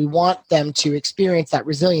 because we want them to experience that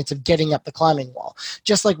resilience of getting up the climbing wall,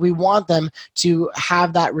 just like we want them to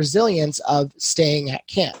have that resilience of staying at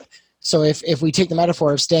camp. So if we take the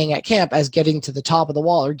metaphor of staying at camp as getting to the top of the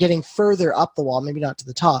wall or getting further up the wall, maybe not to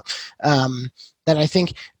the top, then I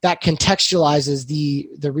think that contextualizes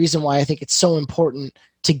the reason why I think it's so important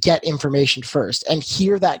to get information first and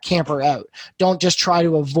hear that camper out. Don't just try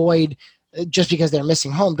to avoid, just because they're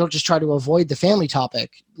missing home, don't just try to avoid the family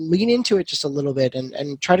topic. Lean into it just a little bit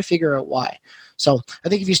and try to figure out why. So I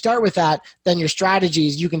think if you start with that, then your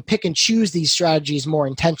strategies, you can pick and choose these strategies more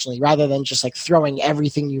intentionally rather than just like throwing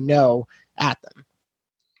everything you know at them.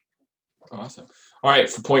 Awesome. All right,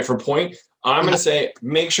 for point, I'm going to say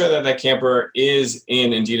make sure that camper is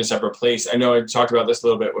in indeed a separate place. I know I talked about this a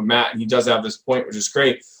little bit with Matt, and he does have this point, which is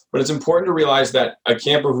great. But it's important to realize that a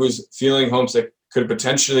camper who's feeling homesick could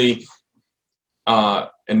potentially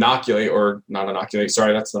inoculate, or not inoculate,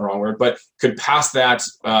 sorry, that's the wrong word, but could pass that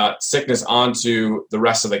sickness on to the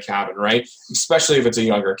rest of the cabin, right? Especially if it's a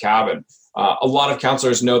younger cabin. A lot of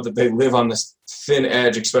counselors know that they live on this thin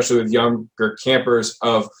edge, especially with younger campers,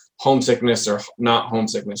 of homesickness or not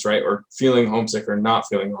homesickness, right? Or feeling homesick or not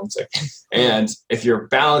feeling homesick. And if you're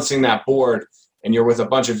balancing that board and you're with a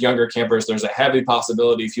bunch of younger campers, there's a heavy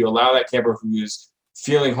possibility if you allow that camper who is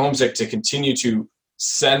feeling homesick to continue to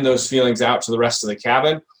send those feelings out to the rest of the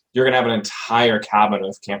cabin, you're going to have an entire cabin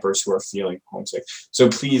of campers who are feeling homesick. So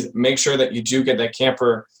please make sure that you do get that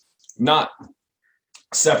camper not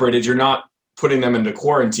separated. You're not putting them into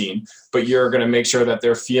quarantine, but you're going to make sure that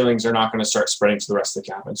their feelings are not going to start spreading to the rest of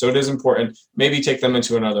the cabin. So it is important. Maybe take them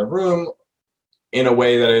into another room in a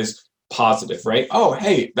way that is positive, right? Oh,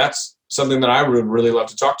 hey, that's something that I would really love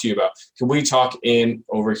to talk to you about. Could we talk in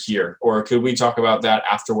over here? Or could we talk about that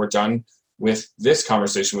after we're done with this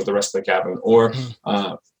conversation with the rest of the cabin? Or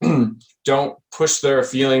don't push their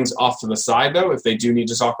feelings off to the side, though. If they do need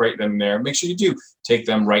to talk right then and there, make sure you do take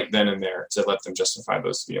them right then and there to let them justify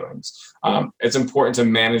those feelings. It's important to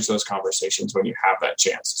manage those conversations when you have that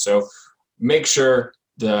chance. So make sure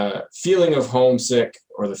the feeling of homesick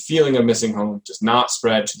or the feeling of missing home does not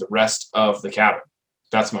spread to the rest of the cabin.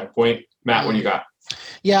 That's my point. Matt, what do you got?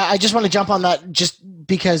 Yeah, I just want to jump on that just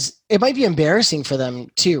because it might be embarrassing for them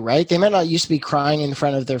too, right? They might not used to be crying in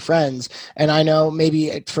front of their friends. And I know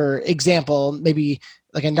maybe, for example, maybe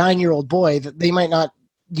like a 9-year-old boy, that they might not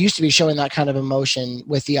used to be showing that kind of emotion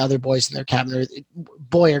with the other boys in their cabin, or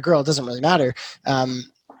boy or girl, it doesn't really matter.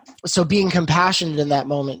 So being compassionate in that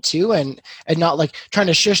moment too, and not like trying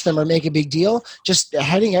to shush them or make a big deal, just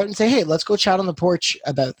heading out and say, hey, let's go chat on the porch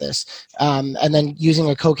about this. And then using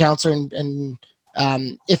a co-counselor and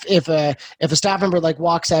if a staff member like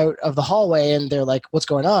walks out of the hallway and they're like, what's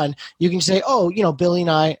going on? You can say, oh, Billy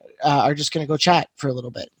and I are just going to go chat for a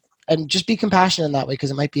little bit. And just be compassionate in that way,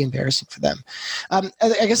 because it might be embarrassing for them.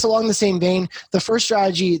 I guess along the same vein, the first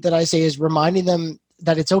strategy that I say is reminding them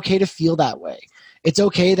that it's okay to feel that way. It's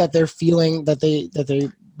okay that they're feeling that they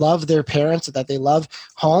love their parents, that they love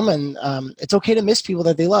home, and it's okay to miss people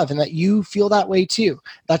that they love, and that you feel that way too.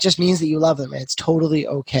 That just means that you love them, and it's totally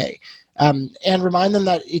okay. And remind them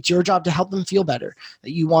that it's your job to help them feel better,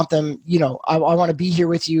 that you want them, I want to be here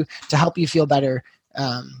with you to help you feel better.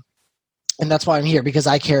 And that's why I'm here, because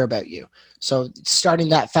I care about you. So starting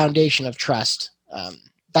that foundation of trust,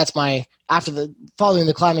 that's following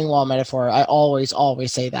the climbing wall metaphor, I always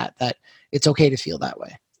say that it's okay to feel that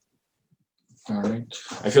way. All right.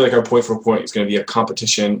 I feel like our point for point is going to be a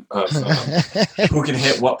competition of who can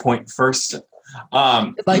hit what point first. It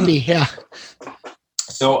might be, yeah.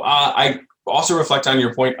 So I also reflect on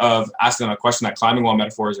your point of asking a question. That climbing wall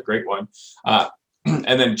metaphor is a great one.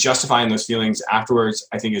 And then justifying those feelings afterwards,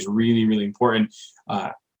 I think, is really, really important.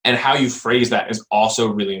 And how you phrase that is also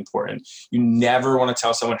really important. You never want to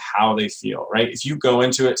tell someone how they feel, right? If you go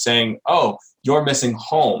into it saying, oh, you're missing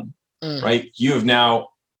home, right? You have now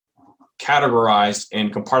categorized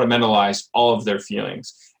and compartmentalized all of their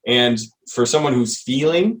feelings. And for someone who's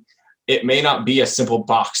feeling, it may not be a simple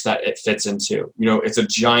box that it fits into. It's a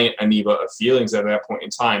giant amoeba of feelings at that point in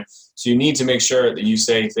time. So you need to make sure that you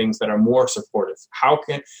say things that are more supportive.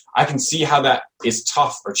 I can see how that is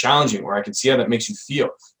tough or challenging, or I can see how that makes you feel.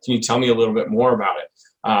 Can you tell me a little bit more about it?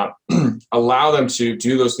 Allow them to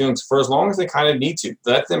do those feelings for as long as they kind of need to.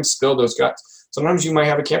 Let them spill those guts. Sometimes you might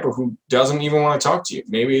have a camper who doesn't even want to talk to you.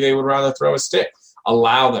 Maybe they would rather throw a stick.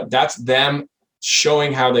 Allow them. That's them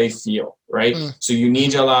showing how they feel, right? So you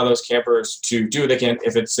need to allow those campers to do it again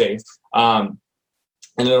if it's safe, and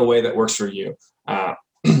in a way that works for you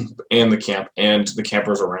and the camp and the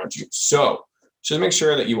campers around you. So just make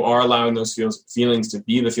sure that you are allowing those feelings to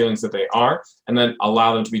be the feelings that they are, and then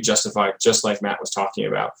allow them to be justified, just like Matt was talking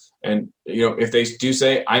about. And if they do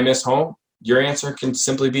say, I miss home, your answer can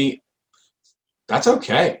simply be, that's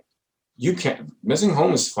okay. Missing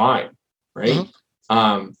home is fine, right?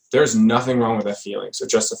 There's nothing wrong with that feeling. So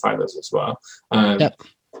justify those as well.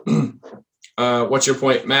 What's your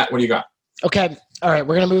point, Matt? What do you got? Okay. All right.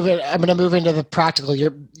 We're going to move it. I'm going to move into the practical.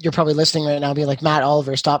 You're probably listening right now being like, Matt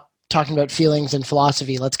Oliver, stop talking about feelings and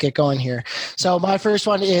philosophy. Let's get going here. So my first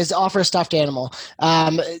one is offer a stuffed animal.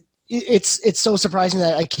 It's so surprising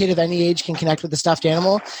that a kid of any age can connect with a stuffed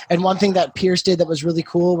animal. And one thing that Pierce did that was really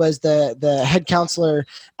cool was the head counselor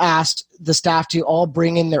asked the staff to all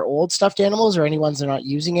bring in their old stuffed animals or any ones they're not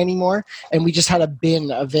using anymore. And we just had a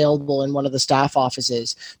bin available in one of the staff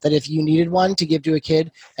offices that if you needed one to give to a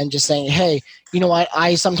kid, and just saying, hey, you know what? I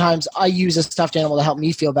use a stuffed animal to help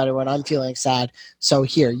me feel better when I'm feeling sad. So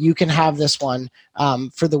here, you can have this one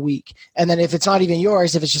for the week. And then if it's not even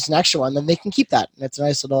yours, if it's just an extra one, then they can keep that. And it's a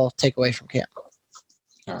nice little takeaway from camp.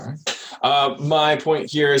 All right. My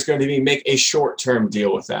point here is going to be make a short-term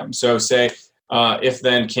deal with them. So say, if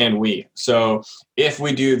then can we. So if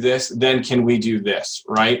we do this, then can we do this,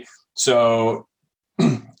 right? So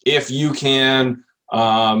if you can,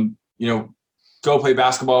 go play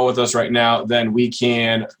basketball with us right now, then we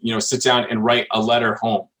can, sit down and write a letter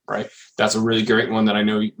home, right? That's a really great one that I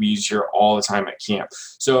know we use here all the time at camp.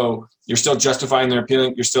 So you're still justifying their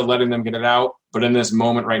feeling. You're still letting them get it out. But in this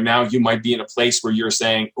moment right now, you might be in a place where you're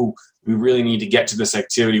saying, oh, we really need to get to this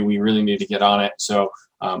activity. We really need to get on it. So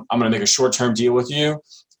I'm going to make a short-term deal with you.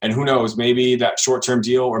 And who knows, maybe that short-term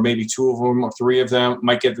deal, or maybe 2 of them or 3 of them,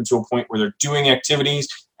 might get them to a point where they're doing activities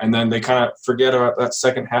and then they kind of forget about that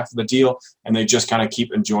second half of the deal and they just kind of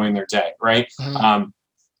keep enjoying their day, right? Mm-hmm.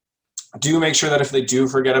 Do make sure that if they do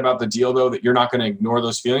forget about the deal, though, that you're not going to ignore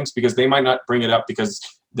those feelings, because they might not bring it up because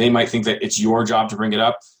they might think that it's your job to bring it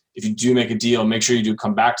up. If you do make a deal, make sure you do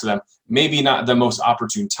come back to them. Maybe not the most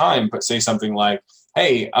opportune time, but say something like,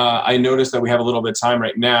 hey, I noticed that we have a little bit of time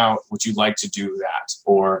right now. Would you like to do that?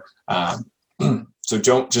 Or so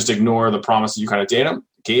don't just ignore the promise that you kind of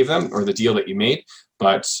gave them or the deal that you made.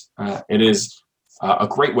 But it is a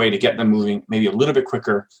great way to get them moving maybe a little bit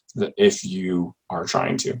quicker if you are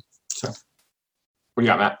trying to. So what do you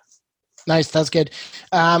got, Matt? Nice. That's good.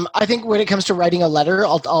 I think when it comes to writing a letter,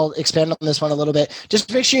 I'll expand on this one a little bit.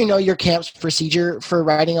 Just make sure you know your camp's procedure for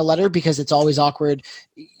writing a letter, because it's always awkward,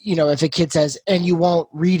 if a kid says, and you won't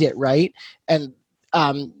read it, right? And,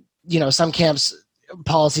 some camps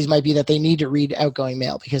policies might be that they need to read outgoing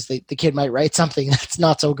mail because the kid might write something that's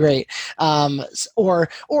not so great. Or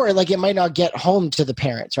like it might not get home to the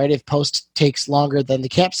parents, right? If post takes longer than the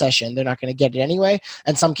camp session, they're not going to get it anyway.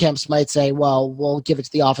 And some camps might say, well, we'll give it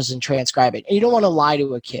to the office and transcribe it. And you don't want to lie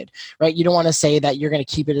to a kid, right? You don't want to say that you're going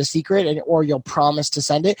to keep it a secret or you'll promise to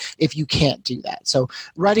send it if you can't do that. So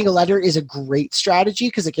writing a letter is a great strategy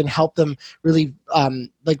because it can help them really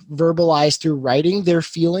verbalize through writing their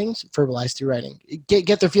feelings,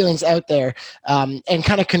 get their feelings out there, and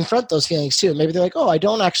kind of confront those feelings too. Maybe they're like, oh, I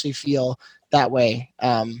don't actually feel that way.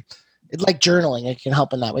 Like journaling, it can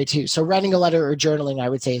help in that way too. So writing a letter or journaling, I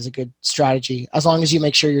would say, is a good strategy, as long as you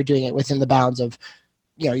make sure you're doing it within the bounds of,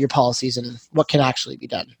 your policies and what can actually be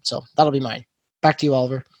done. So that'll be mine. Back to you,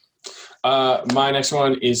 Oliver. My next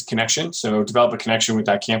one is connection. So develop a connection with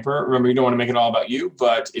that camper. Remember, you don't want to make it all about you,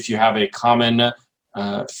 but if you have a common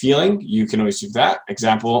feeling, you can always do that.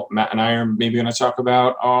 Example, Matt and I are maybe going to talk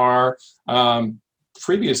about our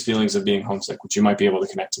previous feelings of being homesick, which you might be able to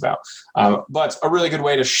connect about. But a really good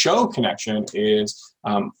way to show connection is,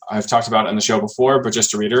 I've talked about it in the show before, but just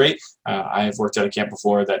to reiterate, I've worked at a camp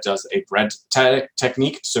before that does a bread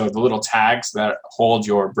technique. So the little tags that hold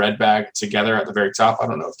your bread bag together at the very top. I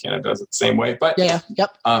don't know if Canada does it the same way, but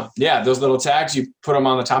those little tags, you put them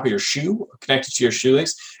on the top of your shoe, connected to your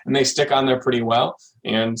shoelace, and they stick on there pretty well.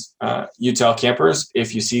 And you tell campers,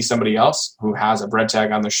 if you see somebody else who has a bread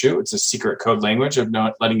tag on their shoe, it's a secret code language of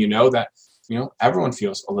letting you know that, everyone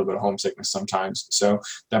feels a little bit of homesickness sometimes. So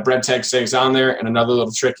that bread tag stays on there. And another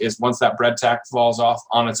little trick is once that bread tag falls off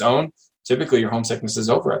on its own, typically your homesickness is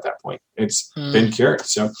over at that point. It's been cured.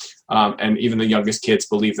 So, and even the youngest kids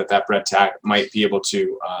believe that bread tag might be able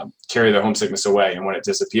to carry their homesickness away. And when it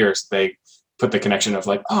disappears, they put the connection of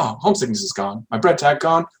like, oh, homesickness is gone. My bread tag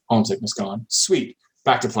gone, homesickness gone. Sweet.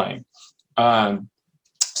 Back to playing.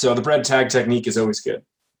 So the bread tag technique is always good.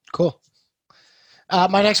 Cool.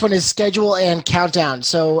 My next one is schedule and countdown.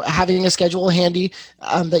 So having a schedule handy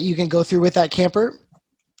that you can go through with that camper,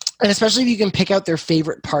 and especially if you can pick out their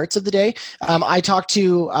favorite parts of the day. I talked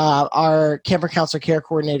to our camper counselor care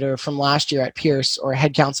coordinator from last year at Pierce, or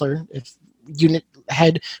head counselor, unit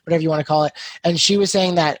head, whatever you want to call it. And she was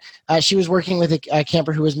saying that she was working with a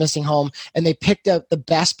camper who was missing home, and they picked out the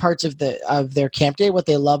best parts of their camp day, what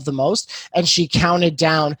they loved the most. And she counted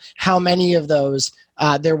down how many of those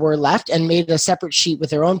there were left and made a separate sheet with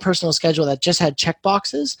their own personal schedule that just had check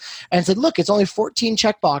boxes and said, look, it's only 14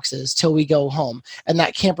 check boxes till we go home. And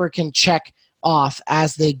that camper can check off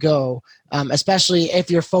as they go, especially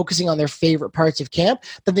if you're focusing on their favorite parts of camp,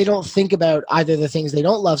 then they don't think about either the things they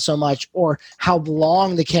don't love so much or how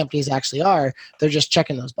long the camp days actually are. They're just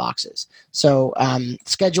checking those boxes. So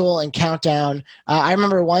schedule and countdown. I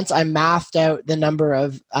remember once I mathed out the number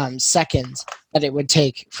of seconds that it would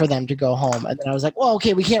take for them to go home. And then I was like, well,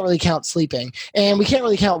 okay, we can't really count sleeping and we can't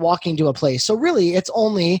really count walking to a place. So really it's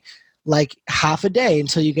only like half a day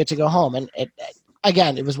until you get to go home. And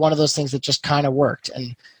again, it was one of those things that just kind of worked.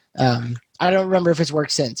 And I don't remember if it's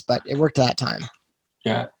worked since, but it worked at that time.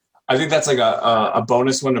 Yeah. I think that's like a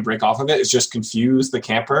bonus one to break off of it, is just confuse the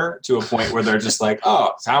camper to a point where they're just like,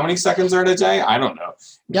 oh, how many seconds are in a day? I don't know.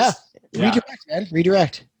 Yeah. Redirect, man.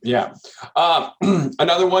 Redirect. Yeah.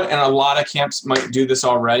 Another one, and a lot of camps might do this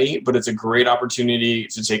already, but it's a great opportunity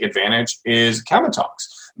to take advantage, is cabin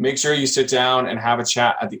talks. Make sure you sit down and have a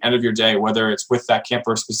chat at the end of your day, whether it's with that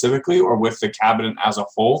camper specifically or with the cabin as a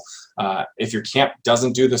whole. If your camp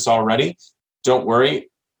doesn't do this already, don't worry.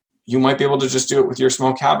 You might be able to just do it with your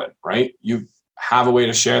small cabin, right? You have a way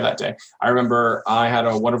to share that day. I remember I had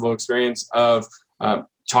a wonderful experience of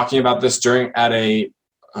talking about this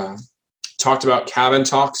talked about cabin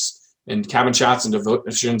talks and cabin chats and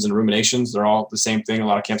devotions and ruminations. They're all the same thing. A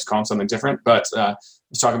lot of camps call them something different, but I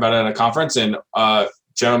was talking about it at a conference, and a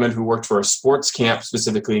gentleman who worked for a sports camp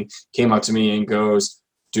specifically came up to me and goes,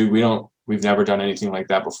 dude, we've never done anything like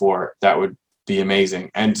that before. That would be amazing.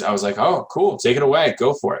 And I was like, oh, cool. Take it away.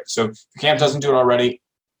 Go for it. So if your camp doesn't do it already,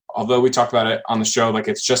 although we talked about it on the show, like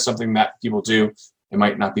it's just something that people do, it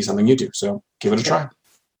might not be something you do. So give it a try.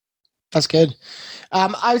 That's good.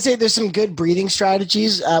 I would say there's some good breathing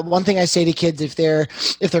strategies. One thing I say to kids, if they're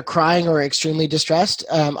crying or extremely distressed,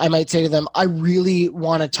 I might say to them, I really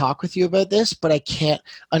want to talk with you about this, but I can't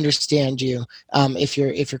understand you if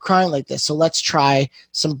you're crying like this. So let's try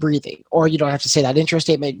some breathing. Or you don't have to say that intro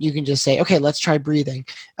statement. You can just say, okay, let's try breathing.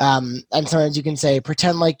 And sometimes you can say,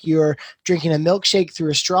 pretend like you're drinking a milkshake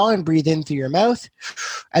through a straw and breathe in through your mouth.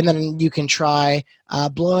 And then you can try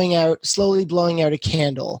slowly blowing out a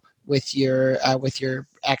candle with your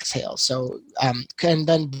exhale. So and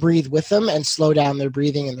then breathe with them and slow down their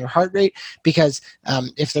breathing and their heart rate, because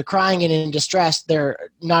if they're crying and in distress, they're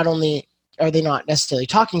not only are they not necessarily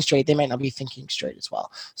talking straight, they might not be thinking straight as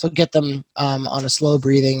well. So get them on a slow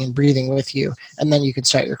breathing and breathing with you, and then you can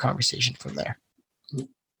start your conversation from there.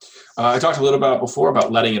 I talked a little before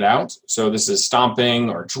about letting it out. So this is stomping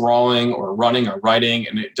or drawing or running or writing,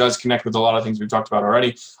 and it does connect with a lot of things we've talked about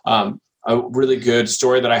already. A really good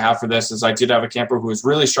story that I have for this is I did have a camper who was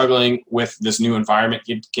really struggling with this new environment.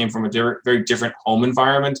 He came from a very different home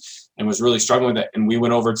environment and was really struggling with it. And we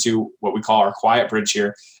went over to what we call our quiet bridge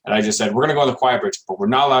here. And I just said, we're going to go on the quiet bridge, but we're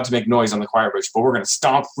not allowed to make noise on the quiet bridge, but we're going to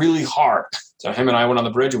stomp really hard. So him and I went on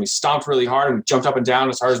the bridge and we stomped really hard and we jumped up and down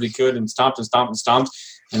as hard as we could and stomped and stomped and stomped.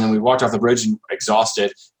 And then we walked off the bridge and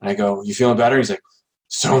exhausted. And I go, you feeling better? He's like,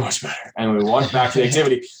 so much better. And we walked back to the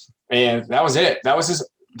activity. And that was it. That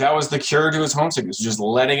was the cure to his homesickness, just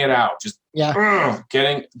letting it out, just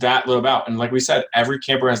getting that little out. And like we said, every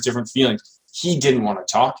camper has different feelings. He didn't want to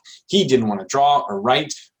talk. He didn't want to draw or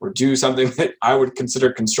write or do something that I would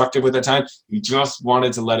consider constructive at that time. He just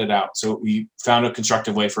wanted to let it out. So we found a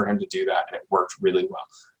constructive way for him to do that, and it worked really well.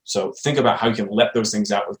 So think about how you can let those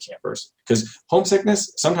things out with campers, because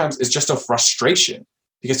homesickness sometimes is just a frustration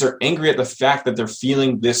because they're angry at the fact that they're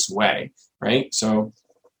feeling this way, right? So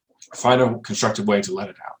find a constructive way to let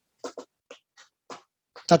it out.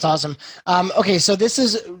 That's awesome. Okay, so this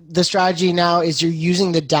is the strategy now is you're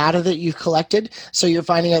using the data that you've collected. So you're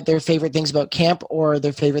finding out their favorite things about camp or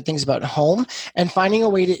their favorite things about home and finding a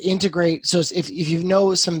way to integrate. So if you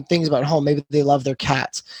know some things about home, maybe they love their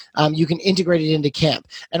cats, you can integrate it into camp.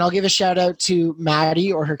 And I'll give a shout out to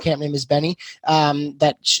Maddie, or her camp name is Benny,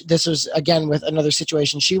 this was, again, with another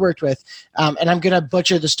situation she worked with. And I'm going to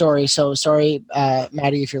butcher the story. So sorry,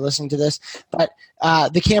 Maddie, if you're listening to this. But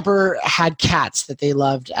the camper had cats that they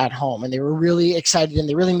loved at home, and they were really excited, and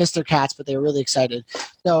they really missed their cats, but they were really excited.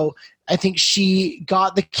 So I think she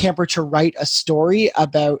got the camper to write a story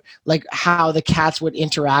about like how the cats would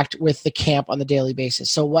interact with the camp on the daily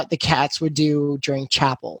basis. So what the cats would do during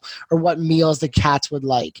chapel, or what meals the cats would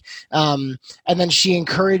like. And then she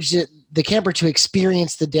encouraged the camper to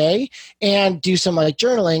experience the day and do some like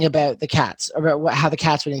journaling about the cats, about how the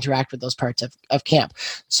cats would interact with those parts of camp.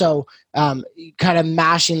 So kind of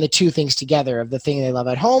mashing the two things together of the thing they love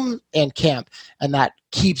at home and camp, and that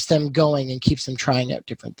keeps them going and keeps them trying out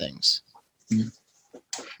different things.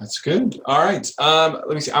 That's good. All right. Let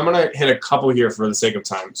me see. I'm going to hit a couple here for the sake of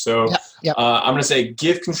time. So I'm going to say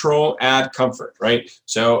give control, add comfort, right?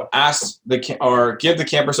 So give the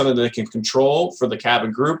camper something that they can control for the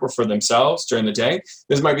cabin group or for themselves during the day.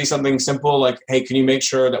 This might be something simple like, hey, can you make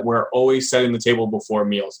sure that we're always setting the table before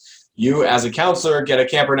meals? You as a counselor get a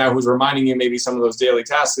camper now who's reminding you maybe some of those daily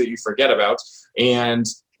tasks that you forget about, and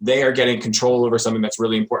they are getting control over something that's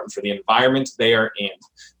really important for the environment they are in.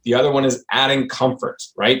 The other one is adding comfort,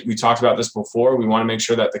 right? We talked about this before. We want to make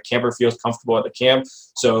sure that the camper feels comfortable at the camp.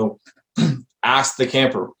 So ask the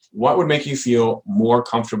camper, what would make you feel more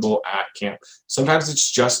comfortable at camp? Sometimes it's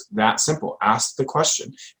just that simple. Ask the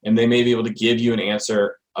question, and they may be able to give you an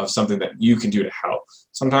answer of something that you can do to help.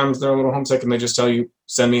 Sometimes they're a little homesick and they just tell you,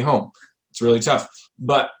 send me home. It's really tough.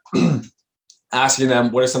 But asking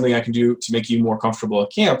them, what is something I can do to make you more comfortable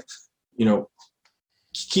at camp?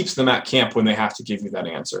 keeps them at camp when they have to give you that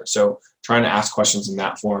answer. So trying to ask questions in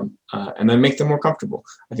that form and then make them more comfortable.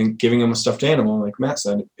 I think giving them a stuffed animal, like Matt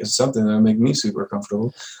said, is something that will make me super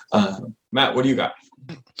comfortable. Matt, what do you got?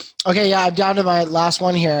 Okay, yeah, I'm down to my last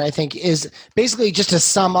one here, I think, is basically just to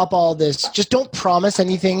sum up all this. Just don't promise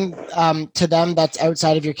anything to them that's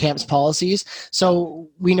outside of your camp's policies. So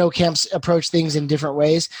we know camps approach things in different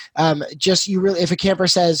ways. If a camper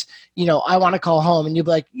says, I want to call home, and you'll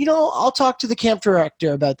be like, I'll talk to the camp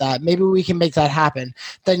director about that. Maybe we can make that happen.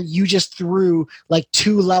 Then you just threw like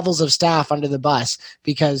 2 levels of staff under the bus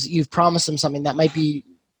because you've promised them something that might be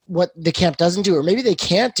what the camp doesn't do, or maybe they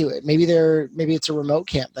can't do it. Maybe it's a remote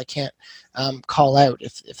camp that can't call out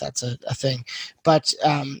if that's a thing. But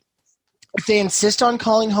if they insist on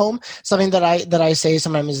calling home, something that I say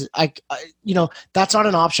sometimes is, that's not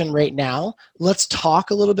an option right now. Let's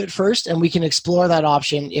talk a little bit first, and we can explore that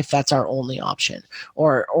option if that's our only option,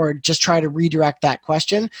 or just try to redirect that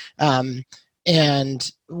question.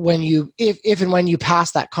 And when if and when you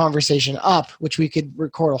pass that conversation up, which we could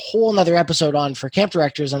record a whole nother episode on for camp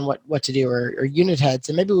directors on what to do, or unit heads,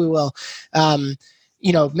 and maybe we will,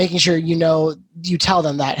 making sure you tell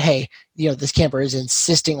them that, hey, this camper is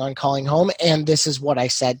insisting on calling home, and this is what I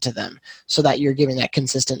said to them, so that you're giving that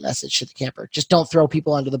consistent message to the camper. Just don't throw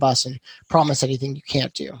people under the bus and promise anything you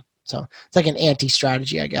can't do. So it's like an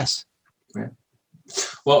anti-strategy, I guess. Yeah.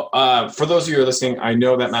 Well, for those of you who are listening, I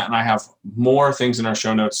know that Matt and I have more things in our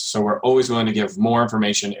show notes, so we're always willing to give more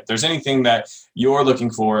information. If there's anything that you're looking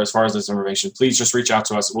for as far as this information, please just reach out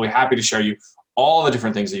to us. We'll be happy to show you all the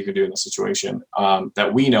different things that you could do in this situation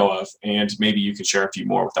that we know of, and maybe you can share a few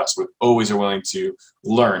more with us. We always are willing to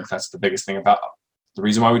learn. That's the biggest thing about the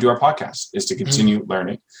reason why we do our podcast, is to continue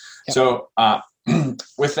learning. Yep. So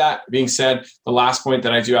with that being said, the last point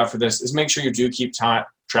that I do have for this is make sure you do keep track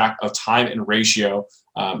of time and ratio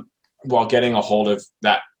while getting a hold of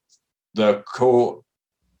the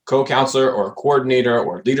co-counselor or coordinator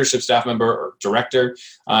or leadership staff member or director.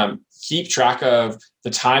 Keep track of the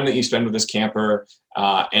time that you spend with this camper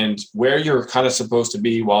and where you're kind of supposed to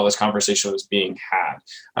be while this conversation is being had.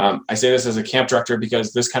 I say this as a camp director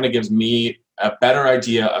because this kind of gives me a better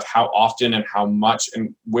idea of how often and how much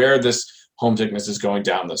and where this homesickness is going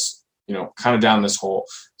down this, kind of down this hole.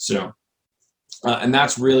 So, and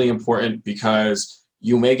that's really important because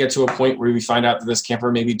you may get to a point where we find out that this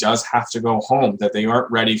camper maybe does have to go home, that they aren't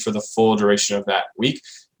ready for the full duration of that week.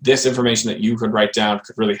 This information that you could write down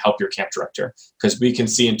could really help your camp director, because we can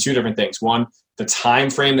see in 2 different things. One, the time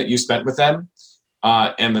frame that you spent with them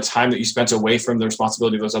and the time that you spent away from the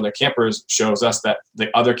responsibility of those other campers shows us that the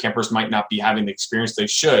other campers might not be having the experience they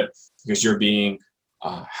should because you're being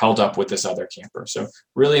held up with this other camper. So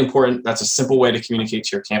really important. That's a simple way to communicate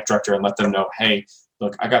to your camp director and let them know, hey,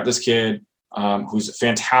 look, I got this kid who's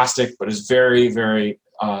fantastic, but is very, very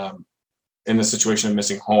in the situation of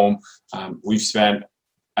missing home. We've spent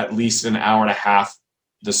at least an hour and a half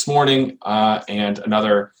this morning and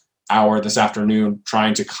another hour this afternoon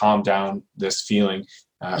trying to calm down this feeling.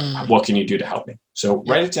 What can you do to help me? So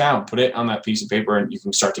write it down, put it on that piece of paper, and you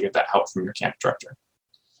can start to get that help from your camp director.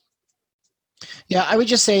 Yeah, I would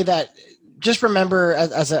just say that just remember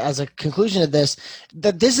as a conclusion of this,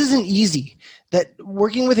 that this isn't easy. That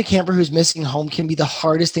working with a camper who's missing home can be the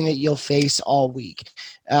hardest thing that you'll face all week.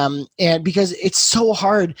 And because it's so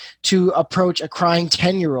hard to approach a crying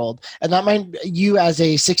 10-year-old, and that might, you as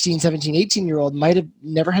a 16, 17, 18-year-old might have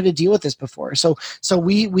never had to deal with this before. So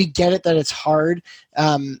we get it that it's hard.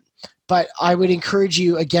 But I would encourage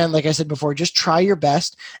you, again, like I said before, just try your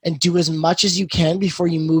best and do as much as you can before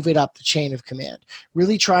you move it up the chain of command.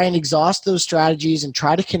 Really try and exhaust those strategies and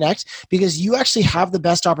try to connect, because you actually have the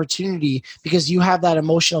best opportunity because you have that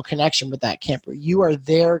emotional connection with that camper. You are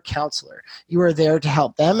their counselor. You are there to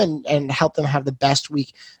help them and help them have the best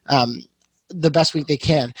week they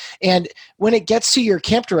can. And when it gets to your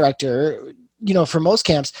camp director, for most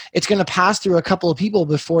camps, it's going to pass through a couple of people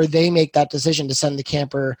before they make that decision to send the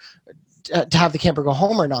camper, to have the camper go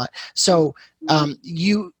home or not. So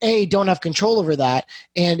you, A, don't have control over that,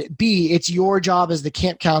 and B, it's your job as the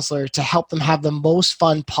camp counselor to help them have the most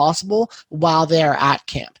fun possible while they're at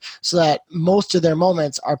camp, so that most of their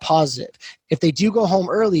moments are positive. If they do go home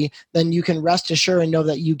early, then you can rest assured and know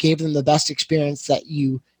that you gave them the best experience that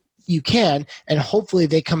you can, and hopefully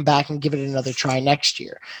they come back and give it another try next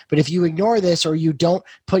year. But if you ignore this or you don't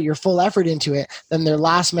put your full effort into it, then their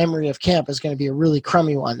last memory of camp is going to be a really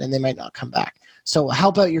crummy one, and they might not come back. So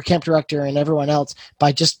help out your camp director and everyone else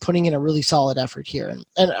by just putting in a really solid effort here.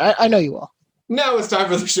 And I know you will. Now it's time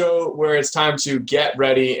for the show where it's time to get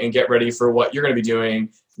ready for what you're going to be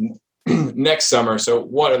doing next summer. So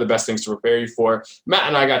what are the best things to prepare you for? Matt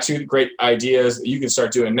and I got 2 great ideas that you can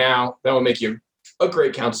start doing now. That will make you a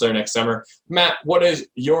great counselor next summer. Matt, what is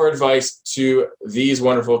your advice to these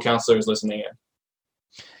wonderful counselors listening in?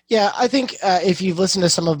 Yeah, I think if you've listened to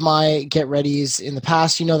some of my Get Readies in the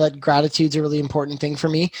past, you know that gratitude's a really important thing for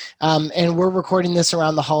me. And we're recording this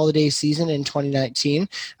around the holiday season in 2019.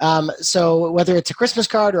 So whether it's a Christmas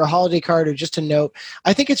card or a holiday card or just a note,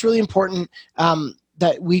 I think it's really important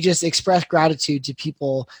that we just express gratitude to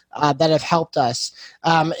people that have helped us.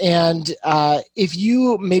 And if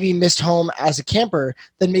you maybe missed home as a camper,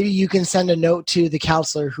 then maybe you can send a note to the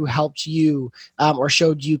counselor who helped you or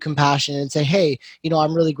showed you compassion and say, hey,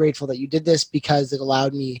 I'm really grateful that you did this because it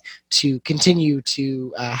allowed me to continue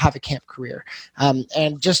to have a camp career.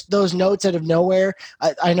 And just those notes out of nowhere,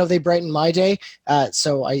 I know they brighten my day.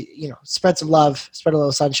 So I, spread some love, spread a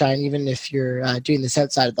little sunshine, even if you're doing this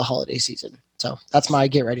outside of the holiday season. So that's my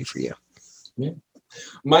Get Ready for you. Yeah.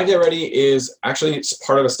 My Get Ready is actually it's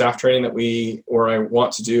part of a staff training that I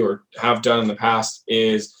want to do or have done in the past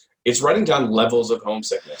it's writing down levels of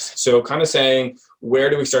homesickness. So kind of saying,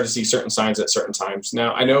 where do we start to see certain signs at certain times?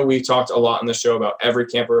 Now, I know we talked a lot in the show about every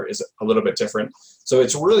camper is a little bit different. So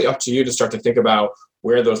it's really up to you to start to think about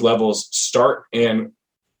where those levels start and,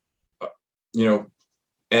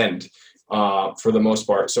 end. For the most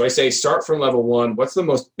part. So I say start from level 1. What's the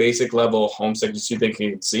most basic level of homesickness you think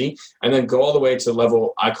you can see? And then go all the way to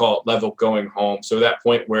level, I call it level going home. So that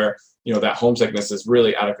point where, that homesickness is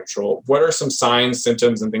really out of control. What are some signs,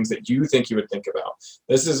 symptoms, and things that you think you would think about?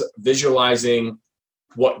 This is visualizing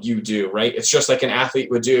what you do, right? It's just like an athlete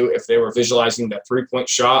would do if they were visualizing that 3-point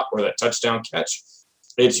shot or that touchdown catch.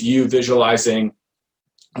 It's you visualizing,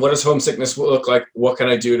 what does homesickness look like? What can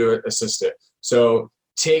I do to assist it? So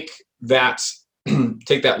take that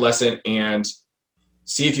lesson and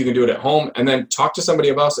see if you can do it at home, and then talk to somebody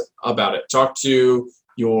else about it. Talk to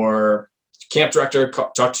your camp director,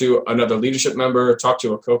 talk to another leadership member, talk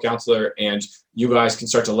to a co-counselor, and you guys can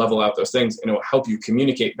start to level out those things, and it will help you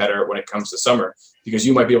communicate better when it comes to summer, because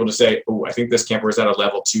you might be able to say, oh, I think this camper is at a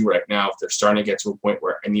level 2 right now. If they're starting to get to a point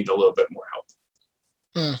where I need a little bit more help.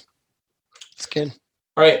 That's good.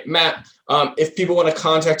 All right, Matt, if people want to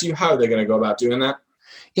contact you, how are they going to go about doing that?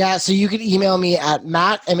 Yeah, so you can email me at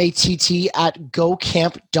matt, M-A-T-T,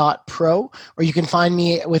 @gocamp.pro, or you can find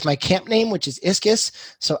me with my camp name, which is Iskis.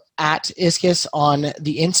 So at Iskis on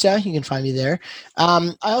the Insta, you can find me there.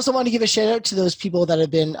 I also want to give a shout out to those people that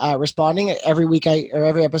have been responding. Every week or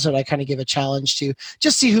every episode, I kind of give a challenge to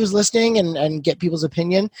just see who's listening and get people's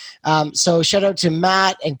opinion. So shout out to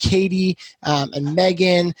Matt and Katie and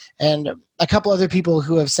Megan and a couple other people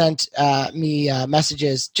who have sent me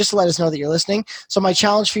messages just to let us know that you're listening. So my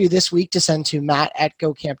challenge for you this week to send to Matt at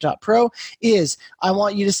gocamp.pro is I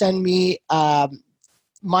want you to send me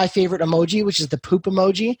my favorite emoji, which is the poop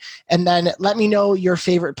emoji, and then let me know your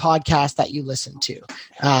favorite podcast that you listen to.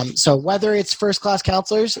 So whether it's First Class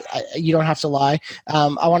Counselors, you don't have to lie.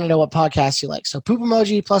 I want to know what podcast you like. So poop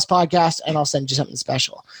emoji plus podcast, and I'll send you something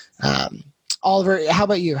special. Oliver, how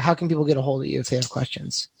about you? How can people get a hold of you if they have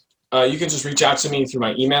questions? You can just reach out to me through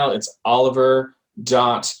my email. It's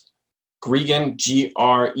oliver.gregan, Gregan,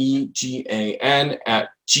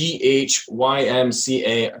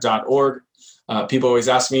 @GHYMCA.org. People always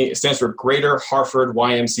ask me, it stands for Greater Hartford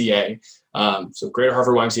YMCA. So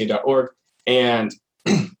greaterhartfordymca.org. And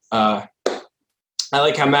I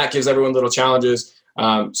like how Matt gives everyone little challenges.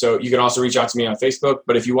 So you can also reach out to me on Facebook.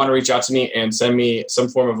 But if you want to reach out to me and send me some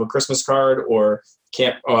form of a Christmas card or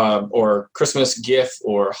camp or Christmas gift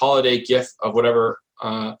or holiday gift of whatever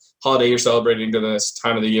holiday you're celebrating during this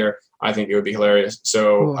time of the year, I think it would be hilarious.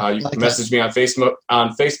 So you can message me on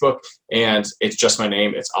Facebook, and it's just my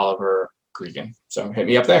name. It's Oliver Gregan. So hit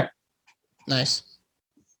me up there. Nice.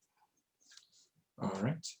 All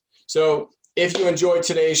right. So if you enjoyed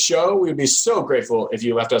today's show, we'd be so grateful if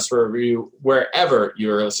you left us for a review wherever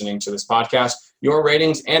you're listening to this podcast. Your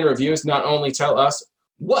ratings and reviews not only tell us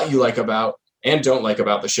what you like about and don't like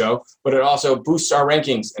about the show, but it also boosts our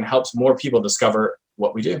rankings and helps more people discover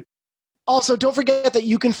what we do. Also, don't forget that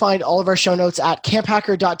you can find all of our show notes at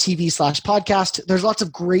camphacker.tv/podcast. There's lots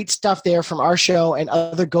of great stuff there from our show and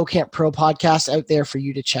other Go Camp Pro podcasts out there for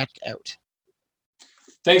you to check out.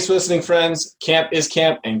 Thanks for listening, friends. Camp is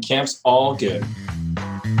camp, and camp's all good.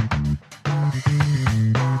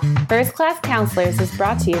 First Class Counselors is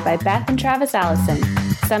brought to you by Beth and Travis Allison,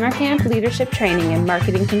 Summer Camp Leadership Training and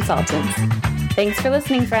Marketing Consultants. Thanks for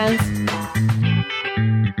listening, friends.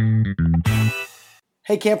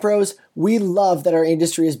 Hey Camp Pros, we love that our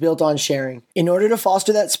industry is built on sharing. In order to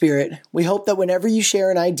foster that spirit, we hope that whenever you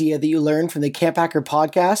share an idea that you learned from the Camp Hacker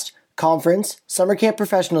podcast, conference, summer camp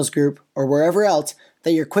professionals group, or wherever else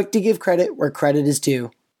that you're quick to give credit where credit is due.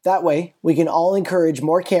 That way, we can all encourage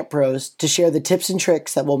more camp pros to share the tips and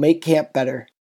tricks that will make camp better.